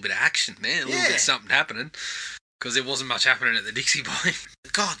had a little bit of action there, a little bit of something happening, because there wasn't much happening at the Dixie Boy.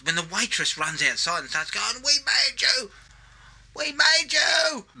 God, when the waitress runs outside and starts going, "We made you! We made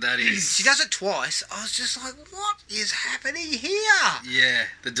you!" That is... She does it twice. I was just like, what is happening here? Yeah,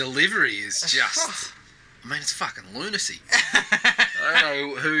 the delivery is just... I mean, it's fucking lunacy. I don't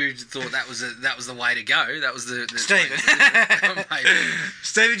know who thought that was the way to go. That was the Stephen.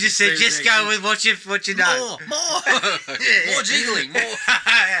 Stephen just said, just go with what you know. More jiggling,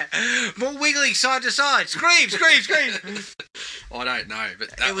 more wiggling side to side. Scream. I don't know, but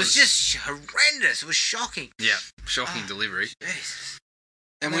it was just horrendous. It was shocking. Yeah, shocking delivery. Jesus.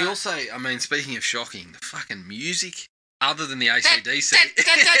 And we also, I mean, speaking of shocking, the fucking music, other than the AC/DC,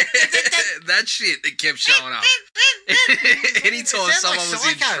 that shit that kept showing up. Anytime someone was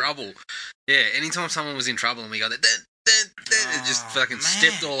in trouble. Yeah, anytime someone was in trouble and we got that, it just fucking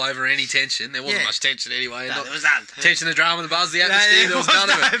stepped all over any tension. There wasn't much tension anyway. No, there was none. Tension, the drama, the buzz, the atmosphere, there was none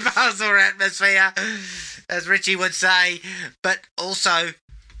of it. No buzz or atmosphere, as Richie would say. But also,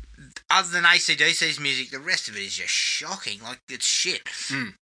 other than AC/DC's music, the rest of it is just shocking. Like, it's shit.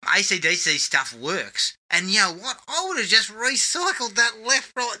 AC/DC stuff works. And you know what? I would have just recycled that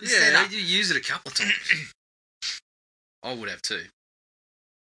left, right, and centre. Yeah, you use it a couple of times. I would have too.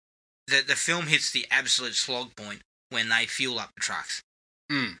 The film hits the absolute slog point when they fuel up the trucks.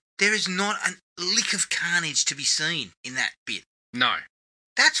 Mm. There is not a lick of carnage to be seen in that bit. No.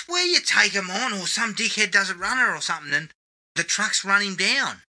 That's where you take them on, or some dickhead does a runner or something, and the trucks run him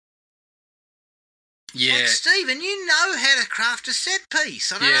down. Yeah. Like, Stephen, you know how to craft a set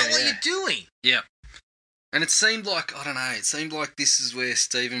piece. I don't know what you're doing. Yeah. And it seemed like, I don't know, this is where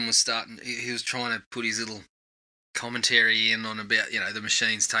Stephen was starting, he was trying to put his little commentary in on about, you know, the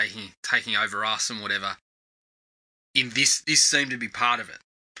machines taking over us and whatever. In this seemed to be part of it.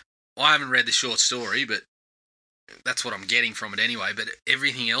 I haven't read the short story, but that's what I'm getting from it anyway. But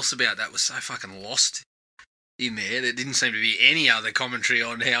everything else about that was so fucking lost in there. There didn't seem to be any other commentary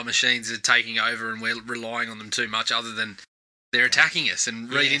on how machines are taking over and we're relying on them too much, other than they're attacking us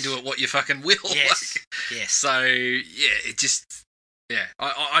and read into it what you fucking will. Yes. Yes. So, yeah, it just... Yeah.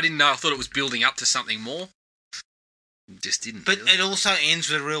 I didn't know. I thought it was building up to something more. It just didn't. But really. it also ends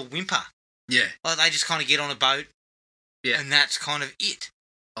with a real whimper. Yeah. Like, they just kind of get on a boat. Yeah. And that's kind of it.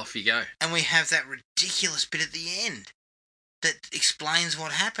 Off you go. And we have that ridiculous bit at the end that explains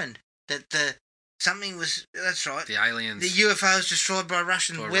what happened. That something was... That's right. The aliens. The UFO was destroyed by a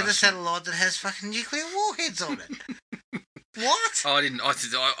Russian weather satellite that has fucking nuclear warheads on it. What? I didn't. I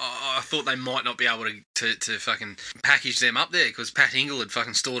thought they might not be able to fucking package them up there because Pat Hingle had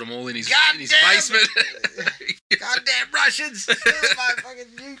fucking stored them all in his basement. Goddamn Russians! Steal my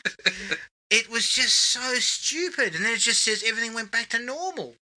fucking nukes. It was just so stupid, and then it just says everything went back to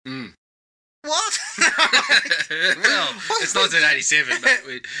normal. Mm. What? Well, it's 1987, but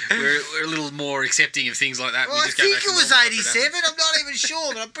we're a little more accepting of things like that. Well, I think it was 87. I'm not even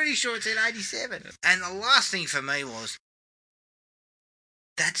sure, but I'm pretty sure it's in 87. And the last thing for me was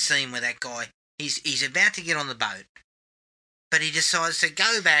that scene where that guy, he's about to get on the boat, but he decides to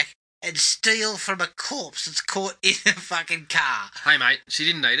go back and steal from a corpse that's caught in a fucking car. Hey, mate, she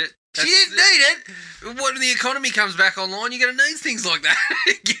didn't need it. She didn't need it. When the economy comes back online, you're going to need things like that.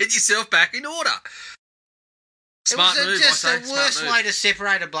 Get yourself back in order. Smart move, just I say. the worst way to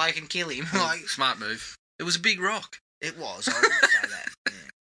separate a bloke and kill him. Like, smart move. It was a big rock. It was. I wouldn't say that.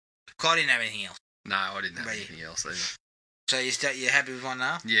 Yeah. I didn't have anything else. No, I didn't have anything else either. So you're happy with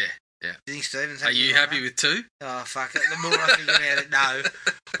 1.5? Yeah. Yeah. Do you think Stephen's happy? Are you happy with 2? Oh, fuck it. The more I think about it, no.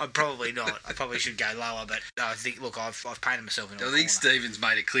 I'm probably not. I probably should go lower, but I think, look, I've painted myself in a corner. I think Stephen's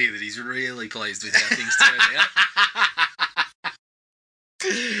made it clear that he's really pleased with how things turned out.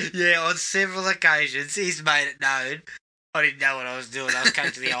 Yeah, on several occasions, he's made it known. I didn't know what I was doing. I was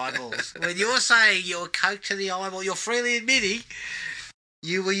coked to the eyeballs. When you're saying you're coked to the eyeball, you're freely admitting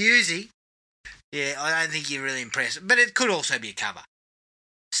you were using. Yeah, I don't think you're really impressed. But it could also be a cover.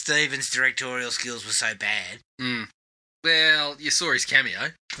 Stephen's directorial skills were so bad. Mm. Well, you saw his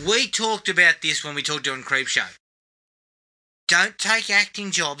cameo. We talked about this when we talked on Creepshow. Don't take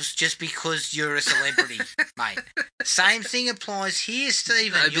acting jobs just because you're a celebrity, mate. Same thing applies here,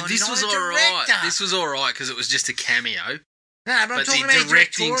 Stephen. No, but this was all right. This was all right because it was just a cameo. No, but I'm talking about the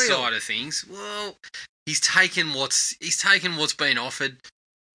directing side of things. Well, he's taken what's been offered.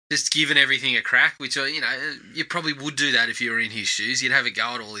 Just given everything a crack, which, you know, you probably would do that if you were in his shoes. You'd have a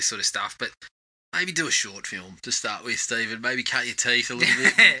go at all this sort of stuff. But Maybe do a short film to start with, Stephen. Maybe cut your teeth a little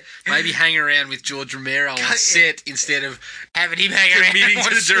bit. Maybe hang around with George Romero on set instead of having him hang around. committing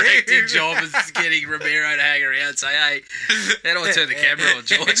to the directing job and getting Romero to hang around and say, hey, how do I turn the camera on,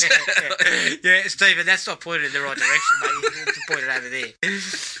 George? Yeah, Stephen, that's not pointed in the right direction, mate. You have to point it over there.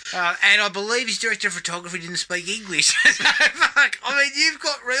 And I believe his director of photography didn't speak English. So, fuck, I mean, you've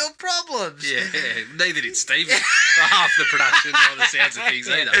got real problems. Yeah, neither did Stephen for half the production by the sounds of things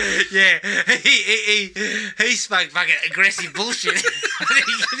either. Yeah, he spoke fucking aggressive bullshit.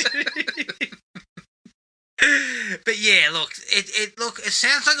 But yeah, look, it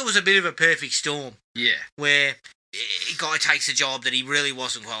sounds like it was a bit of a perfect storm. Yeah. Where a guy takes a job that he really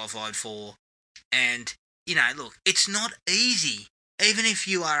wasn't qualified for, and look, it's not easy, even if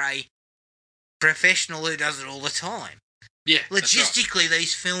you are a professional who does it all the time. Yeah, logistically,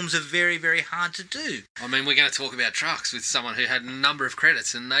 these films are very, very hard to do. I mean, we're going to talk about Trucks with someone who had a number of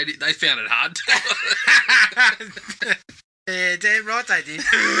credits, and they found it hard. Yeah, damn right they did.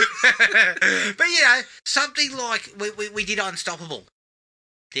 But something like we did Unstoppable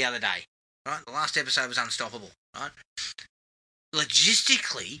the other day, right? The last episode was Unstoppable, right?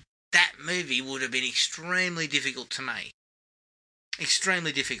 Logistically, that movie would have been extremely difficult to make.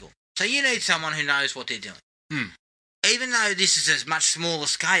 Extremely difficult. So you need someone who knows what they're doing. Even though this is a much smaller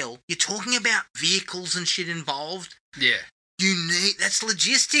scale, you're talking about vehicles and shit involved. Yeah. That's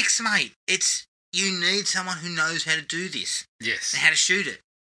logistics, mate. You need someone who knows how to do this. Yes. And how to shoot it.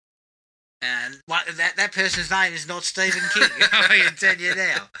 And that person's name is not Stephen King. I can tell you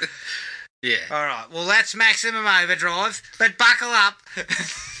now. Yeah. All right. Well, that's Maximum Overdrive. But buckle up.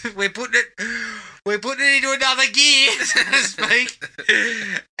 We're putting it into another gear, so to speak.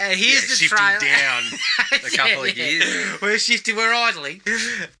 Here's the trailer. Shifting down a couple of gears. We're idling.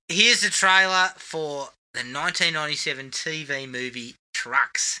 Here's the trailer for the 1997 TV movie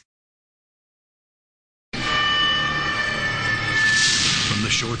Trucks. From the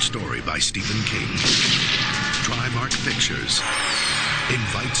short story by Stephen King, Trimark Pictures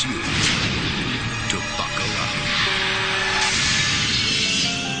invites you to buckle up.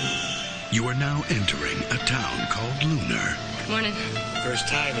 You are now entering a town called Lunar. Morning. First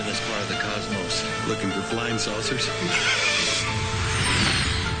time in this part of the cosmos. Looking for flying saucers?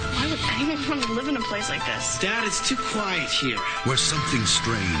 Why would anyone want to live in a place like this? Dad, it's too quiet here. Where something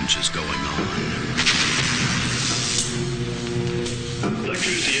strange is going on.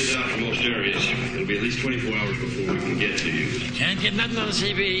 Electricity is out for most areas. It'll be at least 24 hours before we can get to you. Can't get nothing on the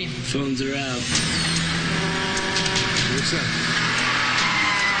CB. Phones are out. What's that?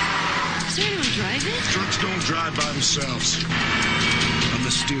 Is there anyone driving? Trucks don't drive by themselves. A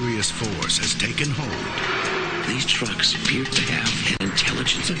mysterious force has taken hold. These trucks appear to have an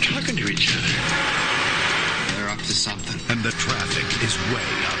intelligence of talking to each other. They're up to something. And the traffic is way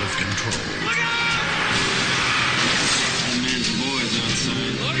out of control. Look out! That man's boys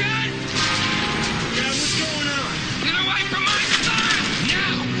outside. Look out! Yeah, what's going on? Get away from my son!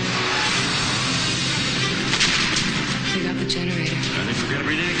 Now! They got the generator. I think we're gonna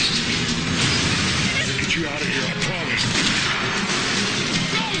be next. Get you out of here, I promise.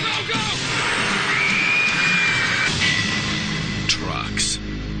 Go, go, go! Trucks.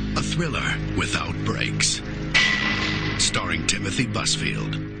 A thriller without brakes. Starring Timothy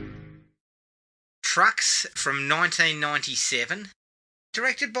Busfield. Trucks from 1997.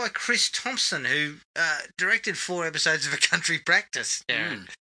 Directed by Chris Thompson, who directed 4 episodes of A Country Practice.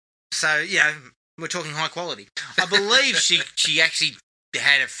 So, we're talking high quality. I believe she actually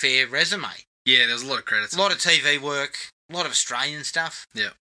had a fair resume. Yeah, there was a lot of credits. A lot of TV work, a lot of Australian stuff. Yeah.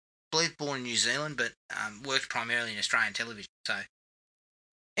 I believe born in New Zealand, but worked primarily in Australian television. So,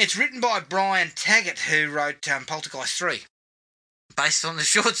 it's written by Brian Taggart, who wrote Poltergeist 3, based on the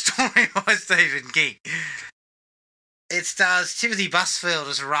short story by Stephen King. It stars Timothy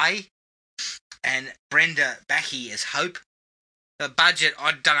Busfield as Ray and Brenda Backey as Hope. The budget,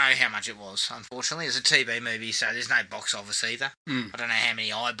 I don't know how much it was, unfortunately. It's a TV movie, so there's no box office either. I don't know how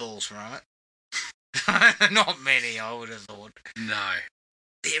many eyeballs were on it. Not many, I would have thought. No.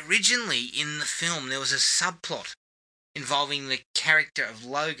 Originally, in the film, there was a subplot involving the character of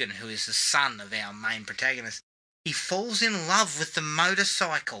Logan, who is the son of our main protagonist. He falls in love with the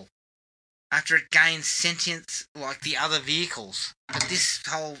motorcycle after it gains sentience like the other vehicles. But this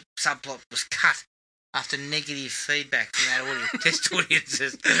whole subplot was cut after negative feedback from that test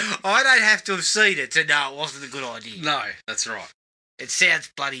audiences. I don't have to have seen it to know it wasn't a good idea. No, that's right. It sounds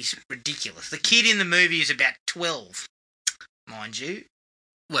bloody ridiculous. The kid in the movie is about 12, mind you.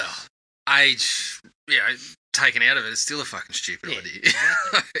 Well, age, taken out of it, it's still a fucking stupid idea.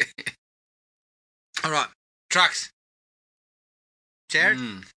 Exactly. All right, Trucks. Jared?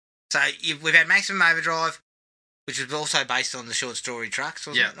 So we've had Maximum Overdrive, which was also based on the short story Trucks,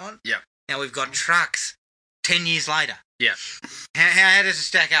 wasn't it not? Yeah. Now we've got Trucks 10 years later. Yeah. How does it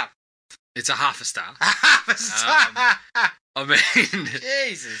stack up? It's a half a star. Half a star. I mean,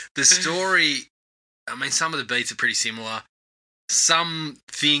 Jesus. the story, some of the beats are pretty similar. Some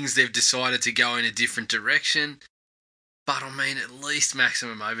things they've decided to go in a different direction. But, at least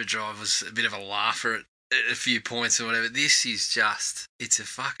Maximum Overdrive was a bit of a laugher at a few points or whatever. This is just, it's a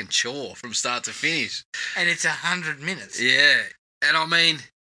fucking chore from start to finish. And it's 100 minutes. Yeah. And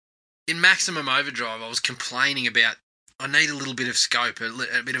in Maximum Overdrive, I was complaining about, I need a little bit of scope,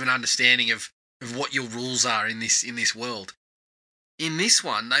 a bit of an understanding of what your rules are in this world. In this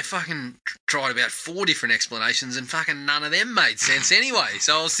one, they fucking tried about 4 different explanations and fucking none of them made sense anyway.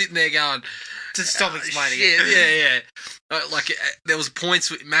 So I was sitting there going... To stop explaining it. Yeah. There was points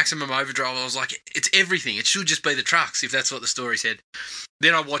with Maximum Overdrive, I was like, it's everything. It should just be the trucks, if that's what the story said.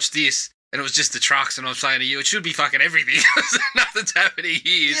 Then I watched this, and it was just the trucks, and I was saying to you, it should be fucking everything. Nothing's happening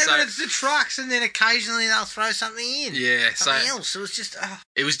here. Yeah, but it's the trucks, and then occasionally they'll throw something in. Yeah. Something else. It was just...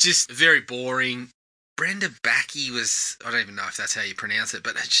 It was just very boring. Brenda Backey was, I don't even know if that's how you pronounce it,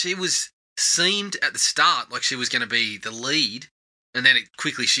 but she seemed at the start like she was going to be the lead, and then it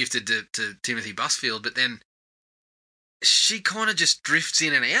quickly shifted to Timothy Busfield, but then she kind of just drifts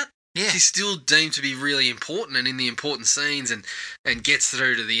in and out. Yeah. She's still deemed to be really important and in the important scenes and gets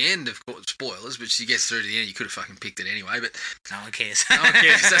through to the end, of course, spoilers, but she gets through to the end. You could have fucking picked it anyway, but... No one cares. No one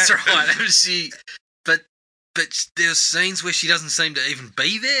cares, that's right. But there's scenes where she doesn't seem to even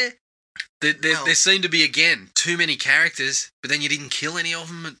be there. There seem to be, again, too many characters, but then you didn't kill any of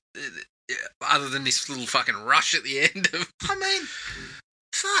them, other than this little fucking rush at the end of...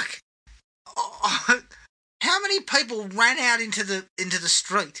 Fuck. How many people ran out into the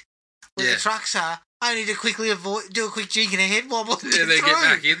street where the trucks are, only to quickly do a quick jink and a head wobble and then get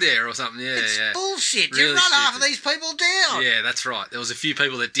back in there or something, It's bullshit. Really you run half stupid. of these people down. Yeah, that's right. There was a few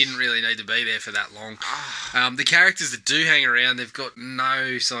people that didn't really need to be there for that long. The characters that do hang around, they've got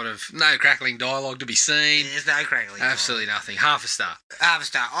no crackling dialogue to be seen. There's no crackling Absolutely nothing. Half a star. Half a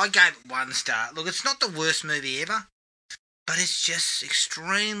star. I gave it 1 star. Look, it's not the worst movie ever, but it's just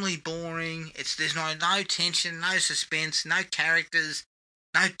extremely boring. There's no tension, no suspense, no characters,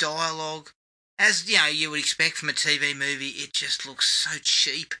 no dialogue. As you would expect from a TV movie, it just looks so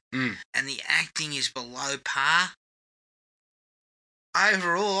cheap, and the acting is below par.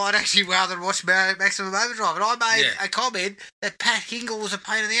 Overall, I'd actually rather watch Maximum Overdrive, and I made a comment that Pat Hingle was a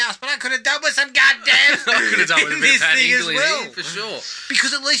pain in the ass, but I could have done with some goddamn I could have done with a bit of Pat thing Hingle as in well, here, for sure.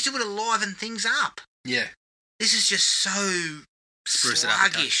 because at least it would have livened things up. Yeah. This is just so Spruce it up a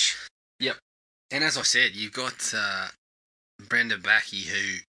touch. sluggish. Yep. And as I said, you've got Brenda Backey,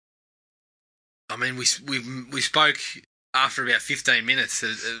 who, we spoke after about 15 minutes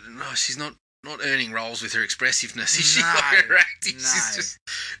that she's not earning roles with her expressiveness. Is she? Like her acting? She's just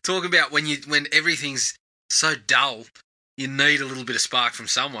talking about when everything's so dull, you need a little bit of spark from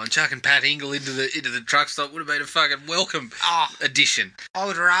someone. Chucking Pat Hingle into the truck stop would have been a fucking welcome addition. I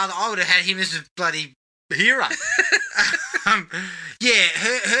would have had him as a bloody hero.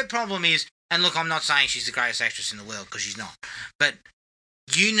 Her problem is, and look, I'm not saying she's the greatest actress in the world, because she's not, but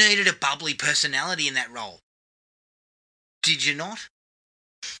you needed a bubbly personality in that role. Did you not?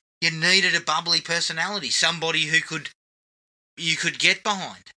 You needed a bubbly personality, somebody you could get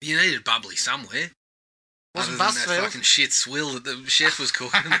behind. You needed bubbly somewhere. Wasn't Other than Busfield. that fucking shit swill that the chef was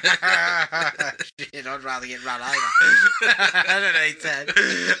cooking. Shit, I'd rather get run over. I don't eat that.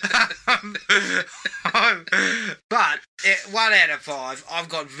 But 1 out of 5, I've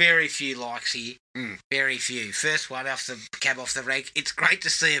got very few likes here. Very few. First one off the cab off the rank. It's great to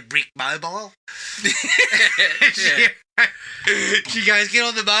see a brick mobile. She goes, get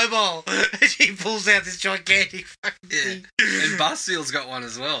on the mobile. She pulls out this gigantic fucking thing. And Busfield's got one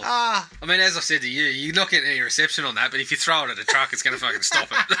as well. As I said to you, you're not getting any reception on that, but if you throw it at a truck, it's going to fucking stop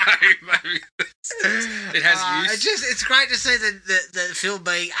it. It has use. It's great to see the film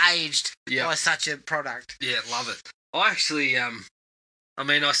being aged by such a product. Yeah, love it. I actually,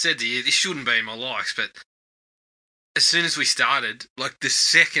 I said to you, this shouldn't be in my likes, but as soon as we started, like the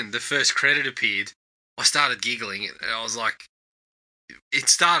second the first credit appeared, I started giggling. I was like, it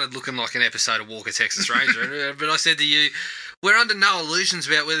started looking like an episode of Walker, Texas Ranger. But I said to you, we're under no illusions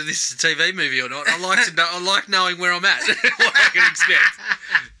about whether this is a TV movie or not. I like knowing where I'm at, what I can expect.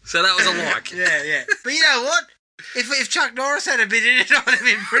 So that was a like. Yeah. But you know what? If Chuck Norris had been in it, I'd have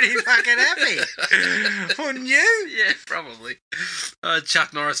been pretty fucking happy. Wouldn't you? Yeah, probably.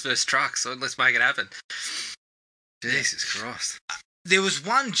 Chuck Norris versus truck, so let's make it happen. Jesus Christ. There was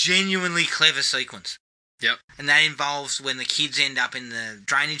one genuinely clever sequence. Yep. And that involves when the kids end up in the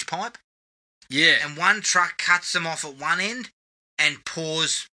drainage pipe. Yeah. And one truck cuts them off at one end and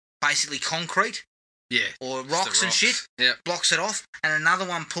pours basically concrete. Yeah. Or Just rocks the and shit. Yep. Blocks it off. And another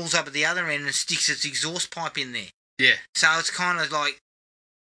one pulls up at the other end and sticks its exhaust pipe in there. Yeah. So it's kind of like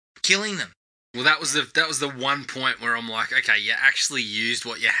killing them. Well, that was the one point where I'm like, okay, you actually used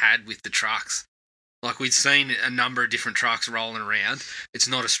what you had with the trucks. Like, we'd seen a number of different trucks rolling around. It's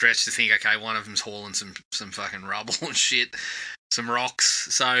not a stretch to think, okay, one of them's hauling some fucking rubble and shit, some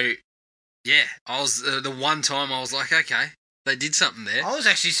rocks. So, yeah, I was the one time I was like, okay, they did something there. I was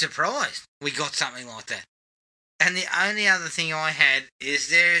actually surprised we got something like that. And the only other thing I had is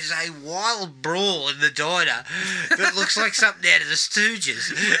there's a wild brawl in the diner that looks like something out of the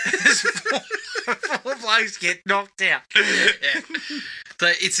Stooges. Four blokes get knocked out. Yeah. So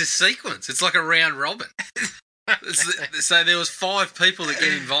it's a sequence. It's like a round robin. So there was 5 people that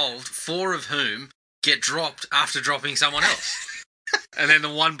get involved, 4 of whom get dropped after dropping someone else. And then the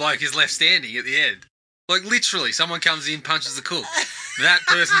one bloke is left standing at the end. Like, literally, someone comes in, punches the cook. That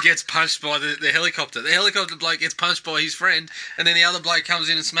person gets punched by the helicopter. The helicopter bloke gets punched by his friend, and then the other bloke comes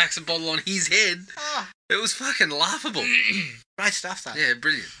in and smacks a bottle on his head. Oh. It was fucking laughable. Great stuff, though. Yeah,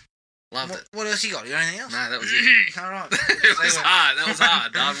 brilliant. Loved it. What else you got? You got anything else? No, that was it. All right. It was hard. That was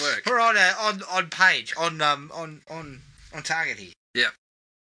hard. Hard work. We're on page on target here. Yeah.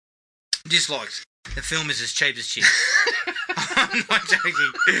 Dislikes. The film is as cheap as chips. I'm not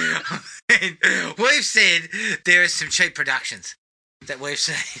joking. We've said there are some cheap productions that we've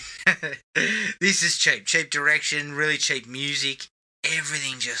seen. This is cheap. Cheap direction, really cheap music.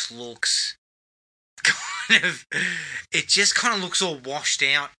 Everything just looks kind of... It just kind of looks all washed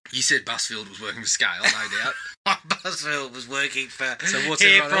out. You said Busfield was working for scale, no doubt. Busfield was working for so what's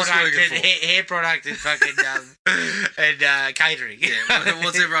everyone else working for? Hair product and fucking and catering. Yeah,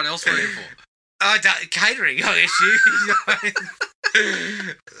 what's everyone else working for? Oh, catering, I assume.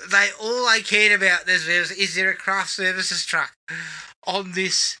 All they cared about is there a craft services truck on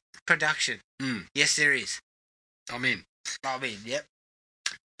this production? Mm. Yes, there is. I'm in. Yep.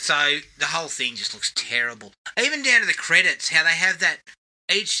 So the whole thing just looks terrible. Even down to the credits, how they have that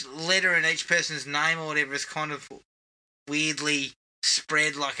each letter in each person's name or whatever is kind of weirdly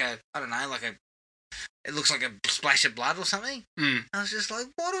spread like it looks like a splash of blood or something. Mm. I was just like,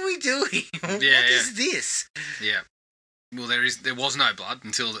 what are we doing? What is this? Yeah. Well, there was no blood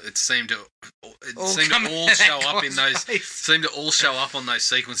until it seemed to all show up in those. Seemed to all show up on those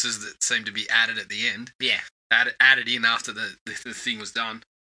sequences that seemed to be added at the end. Yeah. Added in after the thing was done.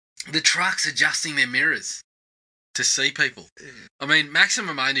 The trucks adjusting their mirrors to see people. I mean,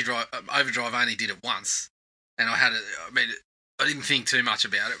 Maximum Overdrive only did it once, and I didn't think too much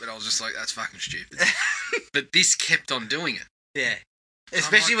about it, but I was just like, that's fucking stupid. But this kept on doing it. Yeah.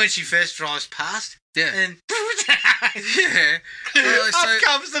 Especially when she first drives past. Yeah. And yeah. Up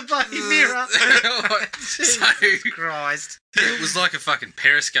comes the bloody mirror. Jesus Christ. It was like a fucking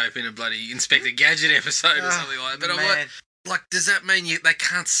Periscope in a bloody Inspector Gadget episode or something like that. But I'm like, does that mean they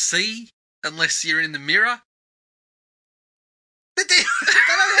can't see unless you're in the mirror? But they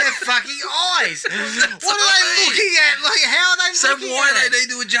don't have fucking eyes. What are they looking at? Like, how are they looking at it? So why do they need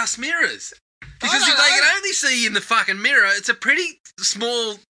to adjust mirrors? Because if they can only see in the fucking mirror, it's a pretty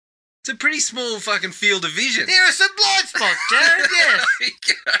small fucking field of vision. There are some blind spots, Jared, yes.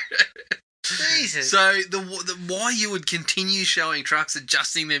 Jesus. So why you would continue showing trucks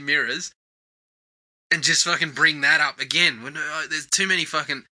adjusting their mirrors and just fucking bring that up again when there's too many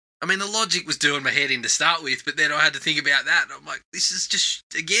fucking... I mean, the logic was doing my head in to start with, but then I had to think about that, and I'm like, this is just,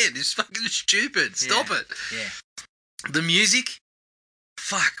 again, it's fucking stupid. Stop it. Yeah. The music...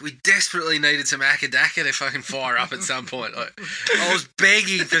 Fuck, we desperately needed some Akadaka to fucking fire up at some point. Like, I was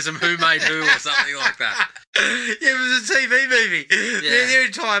begging for some Who Made Who or something like that. Yeah, it was a TV movie. Yeah. Their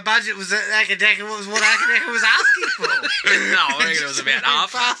entire budget was Akadaka. What Akadaka was asking for. No, I reckon it was about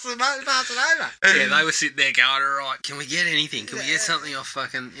half. Pass it over. Yeah, they were sitting there going, all right, can we get anything? Can we get something off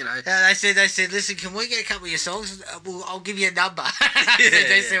fucking, you know? They said, listen, can we get a couple of your songs? I'll give you a number.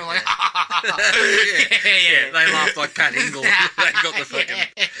 They said, like, yeah. They laughed like Pat Hingle. They got the fucking...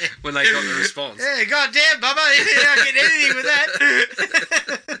 When they got the response. Yeah, goddamn, Bubba, you're not getting anything with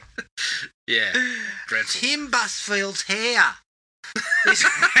that. Yeah, dreadful. Tim Busfield's hair.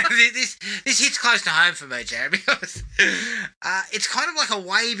 This hits close to home for me, Jared, because it's kind of like a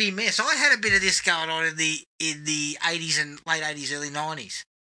wavy mess. I had a bit of this going on in the 80s and late 80s, early 90s.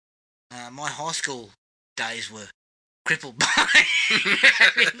 My high school days were crippled by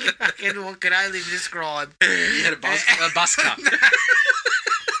what could only be described. You had a bus cut.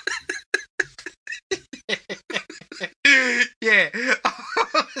 Yeah.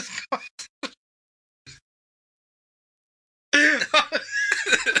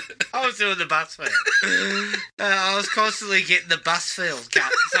 doing the Busfield. I was constantly getting the Busfield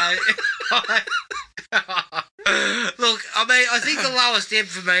cut. So, look, I mean, I think the lowest ebb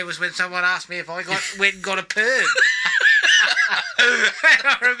for me was when someone asked me if I went and got a perm. And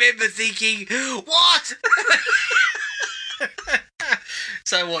I remember thinking, what?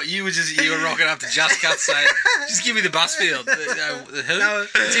 So what? You were rocking up to Just Cut saying, "Just give me the Busfield." Who? No.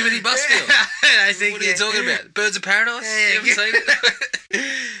 Timothy Busfield. I think, what are you talking about? Birds of Paradise? Yeah, you haven't seen it?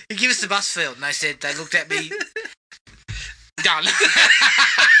 You give us the Busfield, and they looked at me. Done.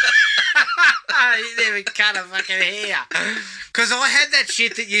 You never cut a fucking hair. Because I had that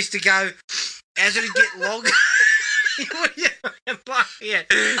shit that used to go as it would get longer. Yeah.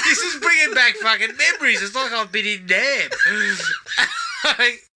 This is bringing back fucking memories. It's like I've been in Nam.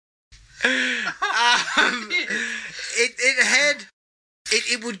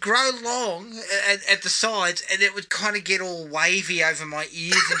 It would grow long at the sides, and it would kind of get all wavy over my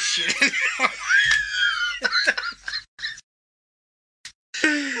ears and shit.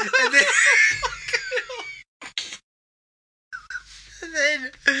 And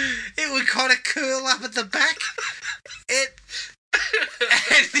then it would kind of curl up at the back. And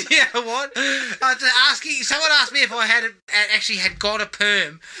you know what? Someone asked me if I actually had got a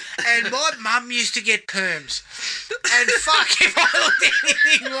perm, and my mum used to get perms. And fuck if I looked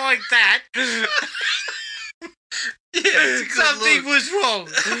anything like that. Yeah, something was wrong.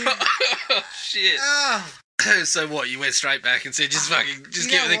 Oh, shit. Oh. So what? You went straight back and said, just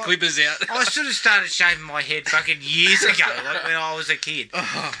get the clippers out. I should have started shaving my head fucking years ago, like when I was a kid.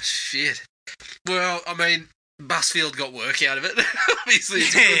 Oh shit. Well, I mean, Busfield got work out of it. Obviously,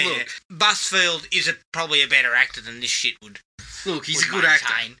 it's a good look. Busfield is probably a better actor than this shit would. Look, he's a good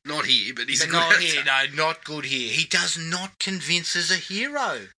actor. Not here, but he's a good actor. Here, no, not good here. He does not convince as a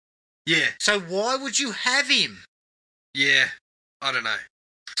hero. Yeah. So why would you have him? Yeah, I don't know.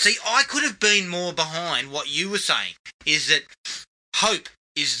 See, I could have been more behind what you were saying, is that Hope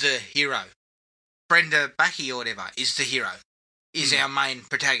is the hero. Brenda Bucky or whatever is the hero, is our main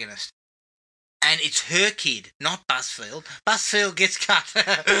protagonist. And it's her kid, not Busfield. Busfield gets cut.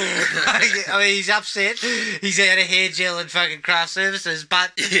 I mean, he's upset. He's out of hair gel and fucking craft services,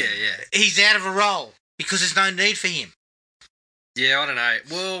 but he's out of a role because there's no need for him. Yeah, I don't know.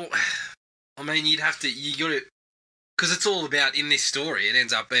 Well, I mean, you got to, because it's all about, in this story, it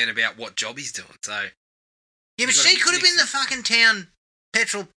ends up being about what job he's doing, so. Yeah, but she could have been the fucking town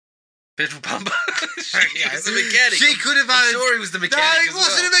petrol pumper. She was the mechanic. She could have owned... I'm sure he was the mechanic. No, he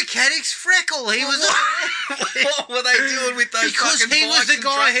wasn't a mechanic's freckle. He was What were they doing with those because fucking he was the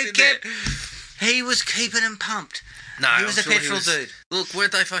guy who kept... There? He was keeping them pumped. No, he was a petrol dude. Look,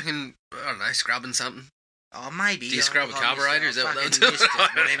 weren't they fucking, I don't know, scrubbing something? Oh, maybe. Do you scrub a carburetor? Is that what they were doing?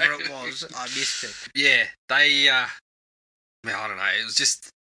 Whatever it was, I missed it. Yeah, they, I don't know, it was just...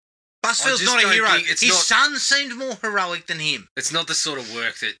 Busfield's not a hero. His son seemed more heroic than him. It's not the sort of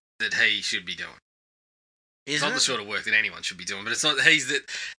work that he should be doing. It's not the sort of work that anyone should be doing, but it's not.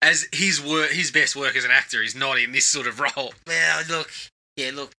 As his best work as an actor is not in this sort of role. Well, look,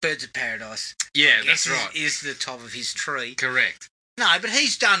 Birds of Paradise. Yeah, that's right. Is the top of his tree. Correct. No, but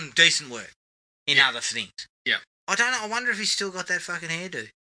he's done decent work in other things. Yeah. I don't know. I wonder if he's still got that fucking hairdo.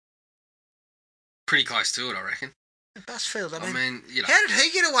 Pretty close to it, I reckon. Busfield, I mean, you know. How did he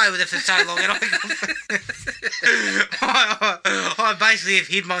get away with it for so long? And I basically have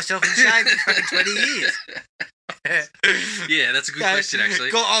hid myself in shame for 20 years. Yeah, that's a good question,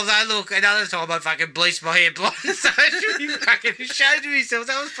 actually. Although, look, another time I fucking bleached my hair blonde, so I should be fucking ashamed of myself.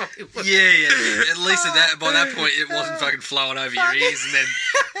 That was probably what... Yeah. At least by that point, it wasn't fucking flowing over your ears, and then,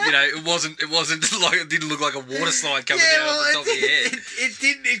 you know, it wasn't like, it didn't look like a water slide coming down off the top of your head.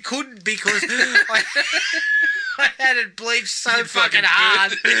 It couldn't, because I had it bleached so fucking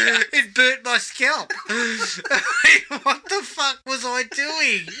hard, it burnt my scalp. What the fuck was I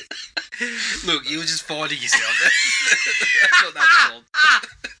doing? Look, you were just finding yourself. That's what that's called.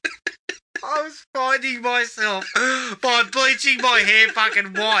 I was finding myself by bleaching my hair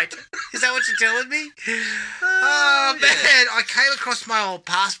fucking white. Is that what you're telling me? Oh, man. I came across my old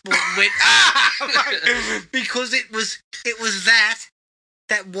passport and went, because it was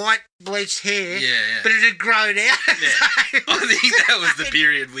that white bleached hair, but it had grown out. Yeah. I think that was the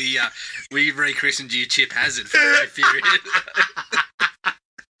period we rechristened you Chip Hazard for that period.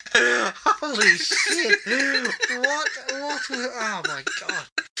 Holy shit! What? Oh my god!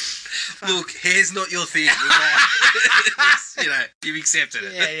 Look, hair's not your thing. You know, you've accepted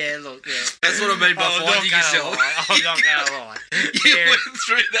it. Yeah. Look, that's what I mean by finding yourself. I'm not gonna lie. You went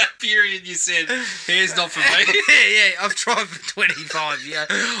through that period. You said hair's not for me. Yeah. I've tried for 25 years.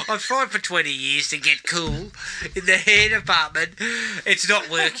 I've tried for 20 years to get cool in the hair department. It's not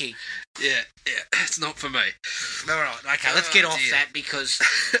working. Yeah, it's not for me. All right, okay, let's get off that because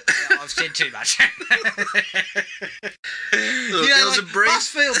I've said too much. Look, there was a brief...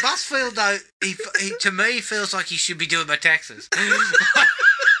 Busfield, though, he to me feels like he should be doing my taxes.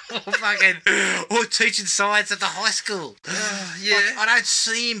 or teaching science at the high school. Yeah. Like, I don't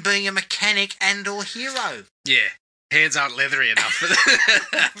see him being a mechanic and or hero. Yeah. Hands aren't leathery enough for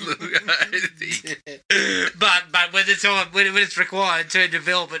that. But when it's required to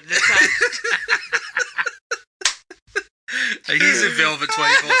develop it, he's in velvet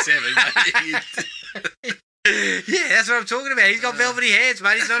 24/7. Yeah, that's what I'm talking about. He's got velvety hands,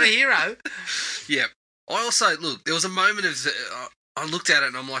 mate. He's not a hero. Yeah. I also look. There was a moment of. I looked at it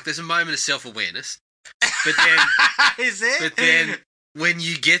and I'm like, "There's a moment of self-awareness," but then is there? But then when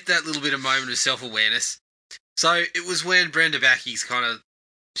you get that little bit of moment of self-awareness. So it was when Brenda Backy's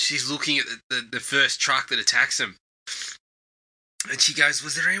she's looking at the first truck that attacks him. And she goes,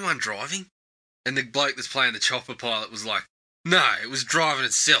 was there anyone driving? And the bloke that's playing the chopper pilot was like, no, it was driving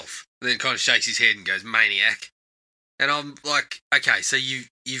itself. And then kind of shakes his head and goes, maniac. And I'm like, okay, so you've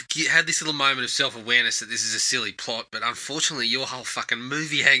had this little moment of self-awareness that this is a silly plot, but unfortunately your whole fucking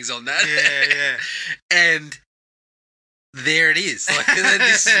movie hangs on that. Yeah. And... there it is. Like,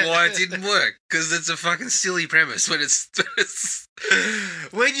 this is why it didn't work, because it's a fucking silly premise. When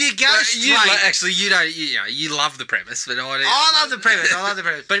when you go straight, you love the premise, but I love the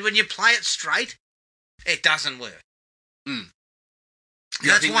premise. But when you play it straight, it doesn't work. Mm.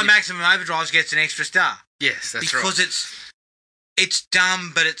 That's why Maximum Overdrive gets an extra star. Yes, that's because right. Because it's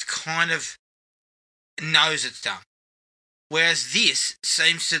dumb, but it's kind of knows it's dumb. Whereas this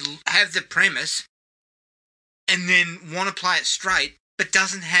seems to have the premise. And then want to play it straight, but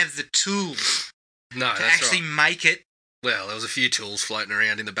doesn't have the tools to actually make it. Well, there was a few tools floating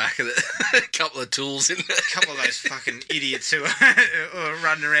around in the back of it. A couple of tools in there. A couple of those fucking idiots who are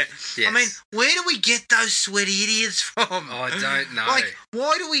running around. Yes. I mean, where do we get those sweaty idiots from? I don't know. Like,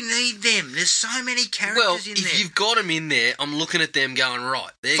 why do we need them? There's so many characters in there. Well, if you've got them in there, I'm looking at them going,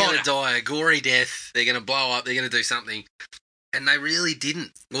 right, they're going to die a gory death, they're going to blow up, they're going to do something. And they really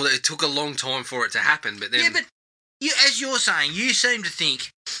didn't. Well, it took a long time for it to happen, but then... Yeah, but... as you're saying, you seem to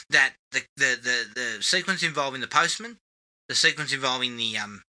think that the sequence involving the postman, the sequence involving the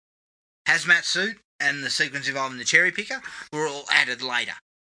hazmat suit, and the sequence involving the cherry picker were all added later,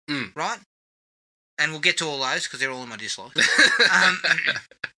 right? And we'll get to all those because they're all in my dislikes.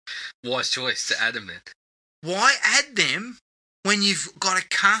 Wise choice to add them then. Why add them when you've got a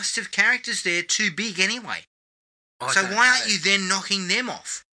cast of characters there too big anyway? So why aren't you then knocking them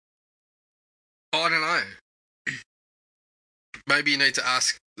off? I don't know. Maybe you need to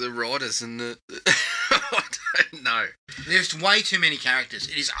ask the writers and the... I don't know. There's way too many characters.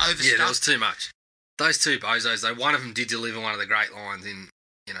 It is overstuffed. Yeah, there was too much. Those two bozos, though, one of them did deliver one of the great lines in,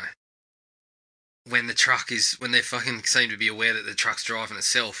 when the truck is... when they fucking seem to be aware that the truck's driving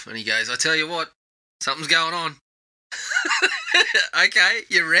itself, and he goes, I tell you what, something's going on. Okay,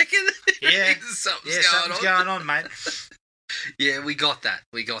 you reckon? Yeah. something's going on, mate. Yeah, we got that.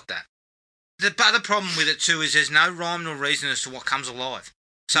 The other problem with it too is there's no rhyme nor reason as to what comes alive.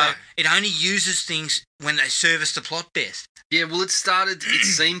 So it only uses things when they service the plot best. Yeah, well, it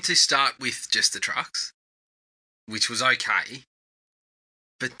seemed to start with just the trucks, which was okay.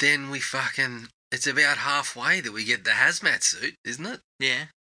 But then it's about halfway that we get the hazmat suit, isn't it? Yeah.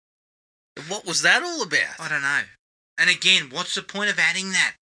 What was that all about? I don't know. And again, what's the point of adding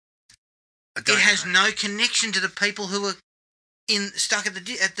that? It has no connection to the people who are stuck at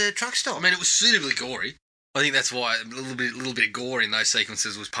the truck stop. I mean, it was suitably gory. I think that's why a little bit of gore in those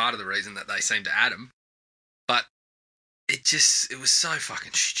sequences was part of the reason that they seemed to add them. But it was so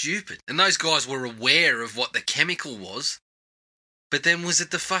fucking stupid. And those guys were aware of what the chemical was. But then was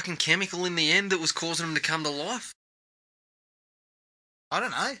it the fucking chemical in the end that was causing them to come to life? I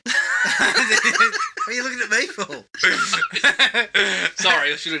don't know. What are you looking at me for?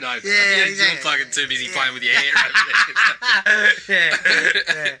 Sorry, I should have known. Yeah, You're fucking too busy playing with your hair over there.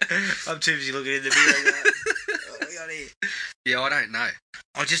 Yeah. I'm too busy looking in the mirror. What do we got here? Yeah, I don't know.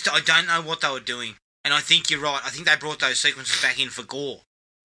 I don't know what they were doing. And I think you're right. I think they brought those sequences back in for gore.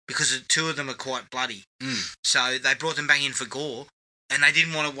 Because two of them are quite bloody. So they brought them back in for gore. And they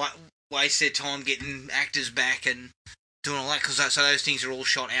didn't want to waste their time getting actors back and doing all that, because so those things are all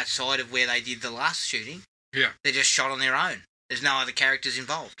shot outside of where they did the last shooting. Yeah. They're just shot on their own. There's no other characters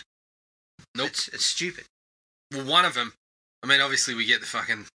involved. Nope. It's stupid. Well, one of them, I mean, obviously we get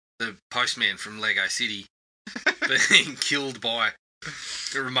the postman from Lego City being killed by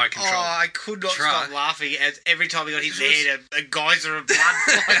the remote control. Oh, I could not stop laughing as every time he got hit in the head, a geyser of blood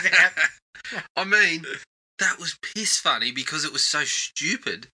flies out. I mean, that was piss funny because it was so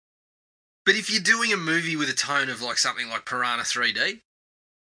stupid. But if you're doing a movie with a tone of like something like Piranha 3D,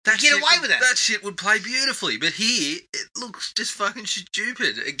 Get away with it. That shit would play beautifully. But here, it looks just fucking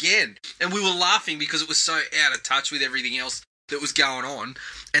stupid again. And we were laughing because it was so out of touch with everything else that was going on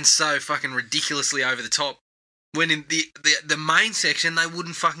and so fucking ridiculously over the top. When in the main section, they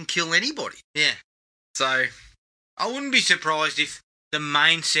wouldn't fucking kill anybody. Yeah. So I wouldn't be surprised if the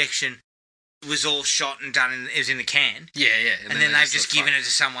main section was all shot and done it was in the can. Yeah. And then they've just given it to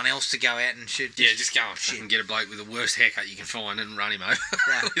someone else to go out and shoot. Yeah, just go and get a bloke with the worst haircut you can find and run him over.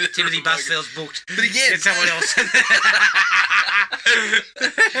 Yeah. Timothy Busfield's booked. But again, get someone else.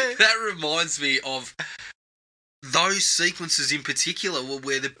 That reminds me of those sequences in particular were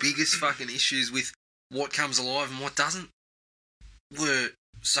where the biggest fucking issues with what comes alive and what doesn't were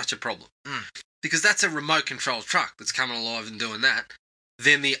such a problem. Because that's a remote controlled truck that's coming alive and doing that.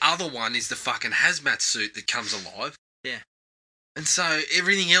 Then the other one is the fucking hazmat suit that comes alive. Yeah. And so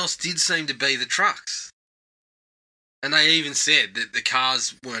everything else did seem to be the trucks. And they even said that the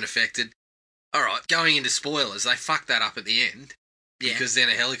cars weren't affected. Alright, going into spoilers, they fucked that up at the end. Yeah. Because then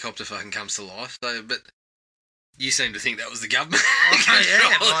a helicopter fucking comes to life. So, but you seem to think that was the government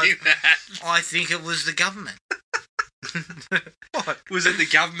I that. think it was the government. What? Was it the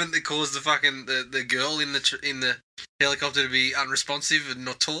government that caused the fucking the girl in the helicopter to be unresponsive and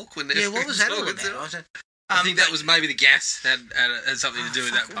not talk when? Yeah, what was that all about? I think that was maybe the gas had something to do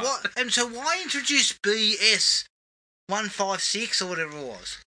with that part. What? And so why introduce BS 156 or whatever it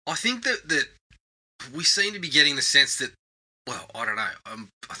was? I think that we seem to be getting the sense that, well, I don't know.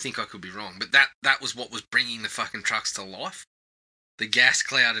 I think I could be wrong, but that was what was bringing the fucking trucks to life. The gas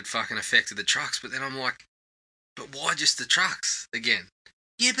cloud had fucking affected the trucks, but then I'm like, but why just the trucks again?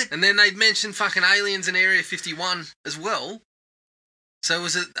 Yeah, but... And then they'd mentioned fucking aliens in Area 51 as well. So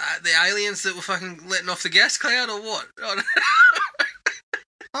was it the aliens that were fucking letting off the gas cloud or what? I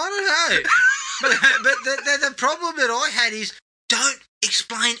don't know. but the problem that I had is don't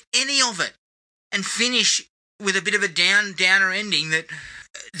explain any of it and finish with a bit of a downer ending that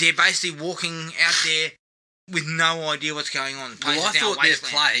they're basically walking out there with no idea what's going on. Well,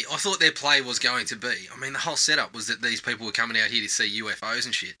 I thought their play was going to be, I mean, the whole setup was that these people were coming out here to see UFOs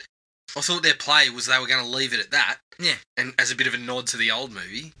and shit. I thought their play was they were going to leave it at that. Yeah. And as a bit of a nod to the old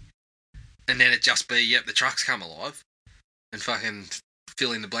movie. And then it just be, yep, the trucks come alive. And fucking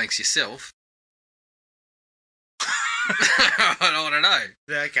fill in the blanks yourself. I don't know.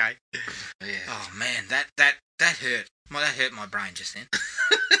 Okay. Yeah. Oh, man, that hurt. Well, that hurt my brain just then.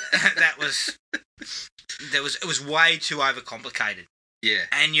 It was way too overcomplicated. Yeah.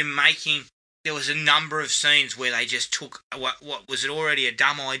 And there was a number of scenes where they just took what was already a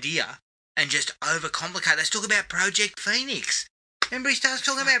dumb idea and just overcomplicated. Let's talk about Project Phoenix. Remember he starts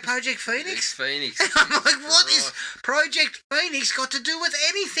talking about Project Phoenix? Phoenix. And I'm like, what is Project Phoenix got to do with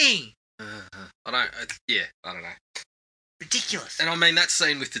anything? I don't know. Ridiculous. And I mean, that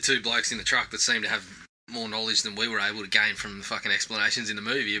scene with the two blokes in the truck that seemed to have more knowledge than we were able to gain from the fucking explanations in the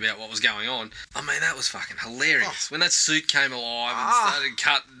movie about what was going on. I mean, that was fucking hilarious. When that suit came alive and started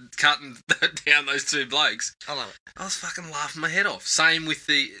cutting down those two blokes. I love it. I was fucking laughing my head off. Same with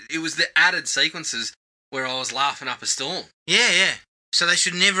it was the added sequences where I was laughing up a storm. Yeah. So they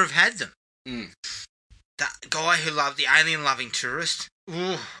should never have had them. Mm. That guy who loved the alien-loving tourist.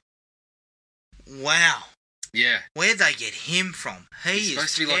 Ooh. Wow. Yeah. Where'd they get him from? He's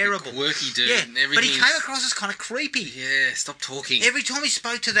supposed to be terrible. Like a quirky dude. Yeah, and everything. but he came across as kind of creepy. Yeah, stop talking. Every time he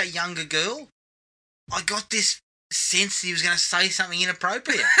spoke to that younger girl, I got this sense that he was going to say something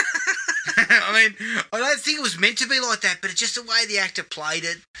inappropriate. I mean, I don't think it was meant to be like that, but it's just the way the actor played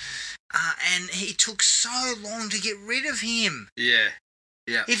it. And he took so long to get rid of him. Yeah.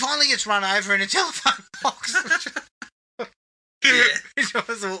 He finally gets run over in a telephone box. Yeah. Which I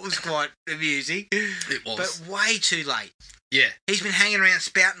thought was quite amusing. It was. But way too late. Yeah. He's been hanging around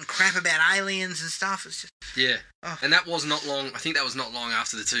spouting crap about aliens and stuff. It's just... Yeah. Oh. And that was not long, I think that was not long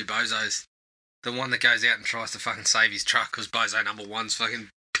after the two bozos. The one that goes out and tries to fucking save his truck because bozo number one's fucking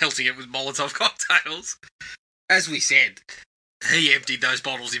pelting it with Molotov cocktails. As we said, he emptied those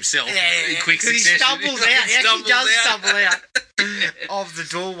bottles himself in quick succession. He stumbles out. He actually does stumble out of the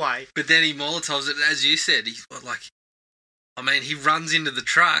doorway. But then he Molotovs it, as you said. He runs into the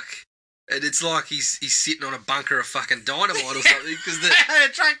truck, and it's like he's sitting on a bunker of fucking dynamite or something. Because the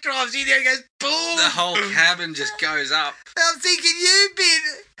truck drives in there and goes boom. The whole cabin just goes up. I'm thinking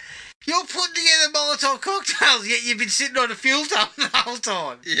you're putting together Molotov cocktails, yet you've been sitting on a fuel dump the whole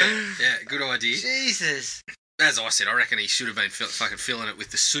time. Yeah, good idea. Jesus. As I said, I reckon he should have been fucking filling it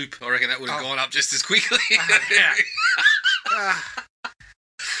with the soup. I reckon that would have gone up just as quickly.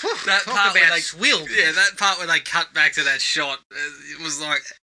 That Talk part about where swilled. Yeah, that part where they cut back to that shot, it was like,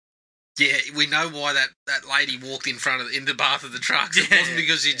 Yeah, we know why that lady walked in the bath of the trucks. It wasn't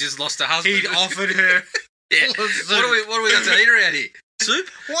because she just lost her husband. He'd offered her. Yeah. What do we got to eat around here? Soup?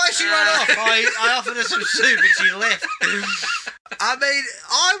 Why did she run off? I offered her some soup and she left. I mean,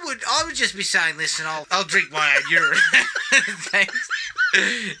 I would just be saying, listen, I'll drink my own urine. Thanks.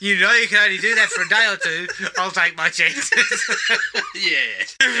 You know you can only do that for a day or two. I'll take my chances. Yeah.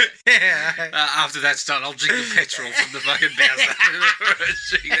 After that's done, I'll drink the petrol from the fucking Bowser.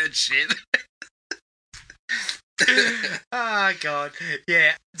 Drink that shit. Oh, God.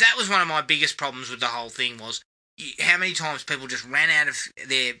 Yeah. That was one of my biggest problems with the whole thing was how many times people just ran out of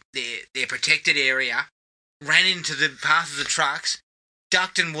their protected area, ran into the path of the trucks,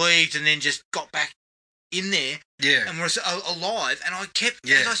 ducked and weaved, and then just got back in there. Yeah. And was alive. And I kept,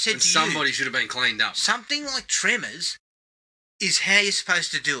 Yeah. as I said and to you, somebody should have been cleaned up. something like Tremors is how you're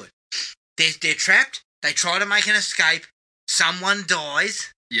supposed to do it. They're trapped. They try to make an escape. Someone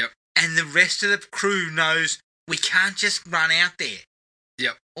dies. Yep. And the rest of the crew knows we can't just run out there.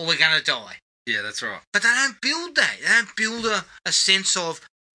 Yep. Or we're going to die. Yeah, that's right. But they don't build that. They don't build a sense of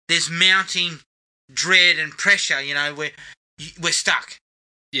there's mounting dread and pressure, you know, we're stuck.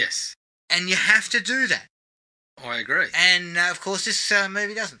 Yes. And you have to do that. I agree. And, of course, this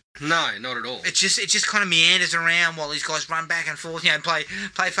movie doesn't. No, not at all. It just kind of meanders around while these guys run back and forth, you know, play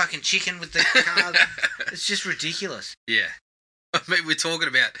fucking chicken with the car. It's just ridiculous. Yeah. I mean, we're talking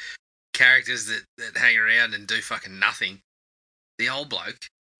about characters that hang around and do fucking nothing. The old bloke.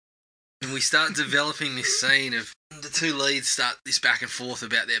 And we start developing this scene of the two leads start this back and forth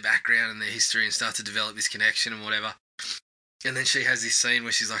about their background and their history and start to develop this connection and whatever. And then she has this scene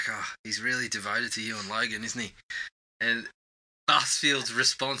where she's like, oh, he's really devoted to you and Logan, isn't he? And Busfield's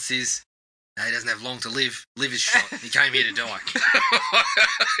response is, no, he doesn't have long to live. Live is shot. He came here to die.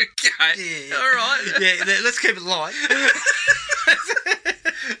 Okay. Yeah. All right. Yeah, let's keep it light.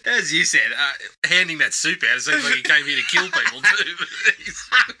 As you said, handing that soup out, it seems like he came here to kill people too.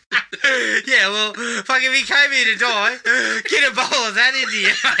 Yeah, well, fuck, if he came here to die, get a bowl of that into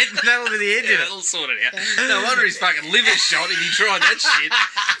you, mate, and that'll be the end of it. That'll sort it out. No wonder his fucking liver shot if he tried that shit.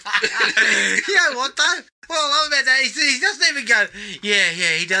 You know what, though? What I love about that is he doesn't even go, yeah,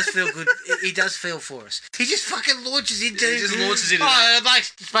 he does feel good. He does feel for us. He just fucking launches into... He just launches into oh, the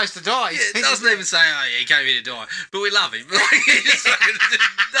bloke's supposed to die. Yeah, it doesn't even say, oh, yeah, he came here to die. But we love him. Like, he just fucking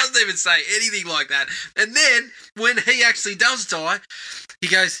doesn't even say anything like that. And then, when he actually does die, he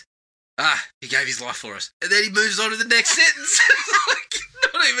goes, he gave his life for us. And then he moves on to the next sentence.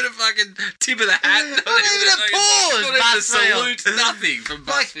 Like, not even a fucking tip of the hat. Not even a pause. Not even a Busfield. salute. Nothing from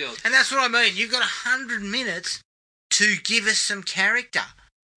Busfield. And that's what I mean. You've got 100 minutes to give us some character.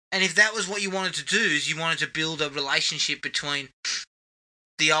 And if that was what you wanted to do, is you wanted to build a relationship between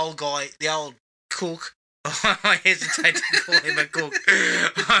the old guy, the old cook. I hesitate to call him a cook.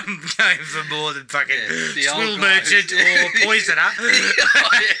 I'm going for more than fucking swill merchant or poisoner.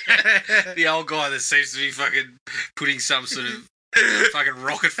 The old guy that seems to be fucking putting some sort of fucking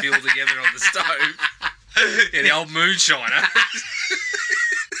rocket fuel together on the stove. Yeah, the old moonshiner.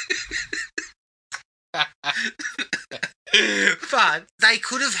 But they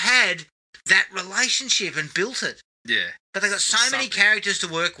could have had that relationship and built it. Yeah. But they've got so many characters to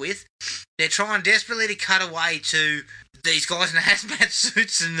work with. They're trying desperately to cut away to these guys in the hazmat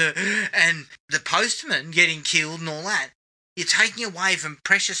suits and the postman getting killed and all that. You're taking away from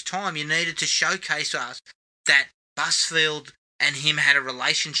precious time you needed to showcase us that Busfield and him had a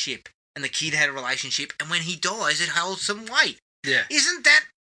relationship and the kid had a relationship, and when he dies it holds some weight. Yeah. Isn't that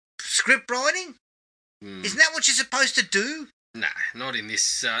script writing? Isn't that what you're supposed to do? Nah, not in this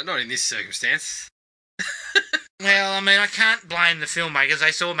circumstance. Well, I mean, I can't blame the filmmakers.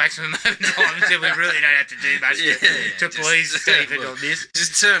 They saw maximum amount of time and said we really don't have to do much to please Stephen on this.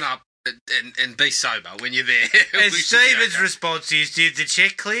 Just turn up and be sober when you're there. And Stephen's response is, did the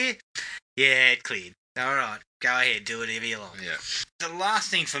check clear? Yeah, it cleared. All right, go ahead, do whatever you like. Yeah. The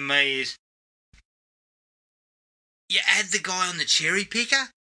last thing for me is you add the guy on the cherry picker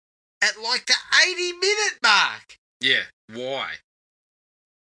at like the 80-minute mark. Yeah, why?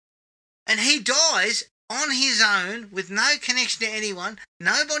 And he dies on his own with no connection to anyone.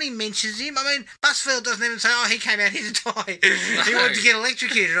 Nobody mentions him. I mean, Busfield doesn't even say, oh, he came out here to die. No. He wanted to get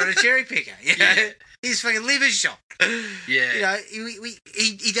electrocuted on a cherry picker. You know? Yeah. His fucking liver shot. Yeah. You know,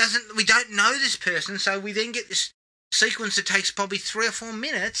 he doesn't, we don't know this person, so we then get this sequence that takes probably 3 or 4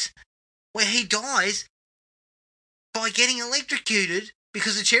 minutes where he dies by getting electrocuted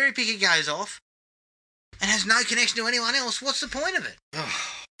because the cherry picker goes off and has no connection to anyone else. What's the point of it?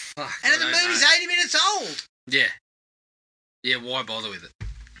 Oh, fuck. And the movie's 80 minutes old. Yeah. Yeah, why bother with it?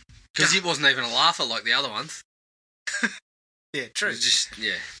 Because it wasn't even a laugher like the other ones. Yeah, true.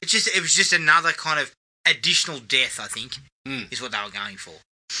 It was just another kind of additional death, I think, is what they were going for.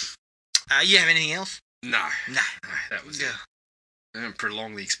 You have anything else? No, No. that was it. I don't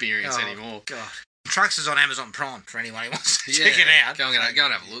prolong the experience anymore. God. Trucks is on Amazon Prime for anyone who wants to Yeah, check it out. Go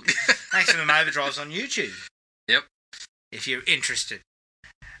and have a look. Maximum Overdrive's on YouTube. Yep. If you're interested.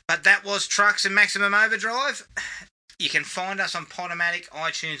 But that was Trucks and Maximum Overdrive. You can find us on Podomatic,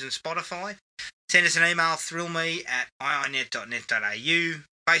 iTunes and Spotify. Send us an email, thrillme@iinet.net.au.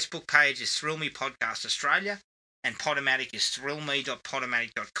 Facebook page is Thrill Me Podcast Australia. And Podomatic is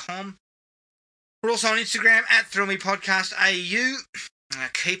thrillme.podomatic.com. We're also on Instagram at thrillmepodcastau.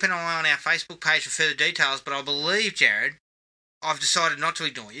 Keep an eye on our Facebook page for further details, but I believe, Jared, I've decided not to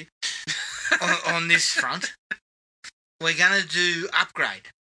ignore you on this front. We're going to do Upgrade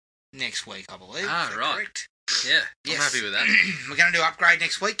next week, I believe. Ah, right. Correct? Yeah, Yes. I'm happy with that. We're going to do Upgrade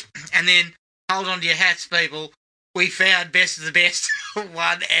next week. And then, hold on to your hats, people. We found Best of the Best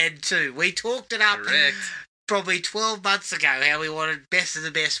 1 and 2. We talked it up Correct. probably 12 months ago, how we wanted Best of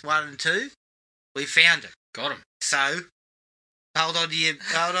the Best 1 and 2. We found it. Got him. So, hold on to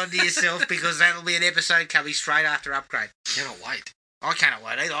yourself, because that'll be an episode coming straight after Upgrade. Cannot wait. I cannot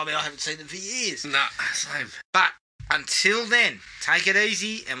wait either. I mean, I haven't seen them for years. Nah, same. But until then, take it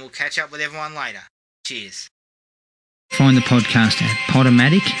easy, and we'll catch up with everyone later. Cheers. Find the podcast at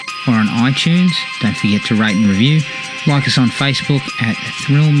Podomatic or on iTunes. Don't forget to rate and review. Like us on Facebook at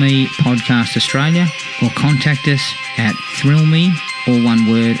Thrill Me Podcast Australia, or contact us at thrillme, all one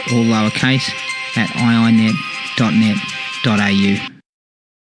word, all lowercase, at iinet.net.au.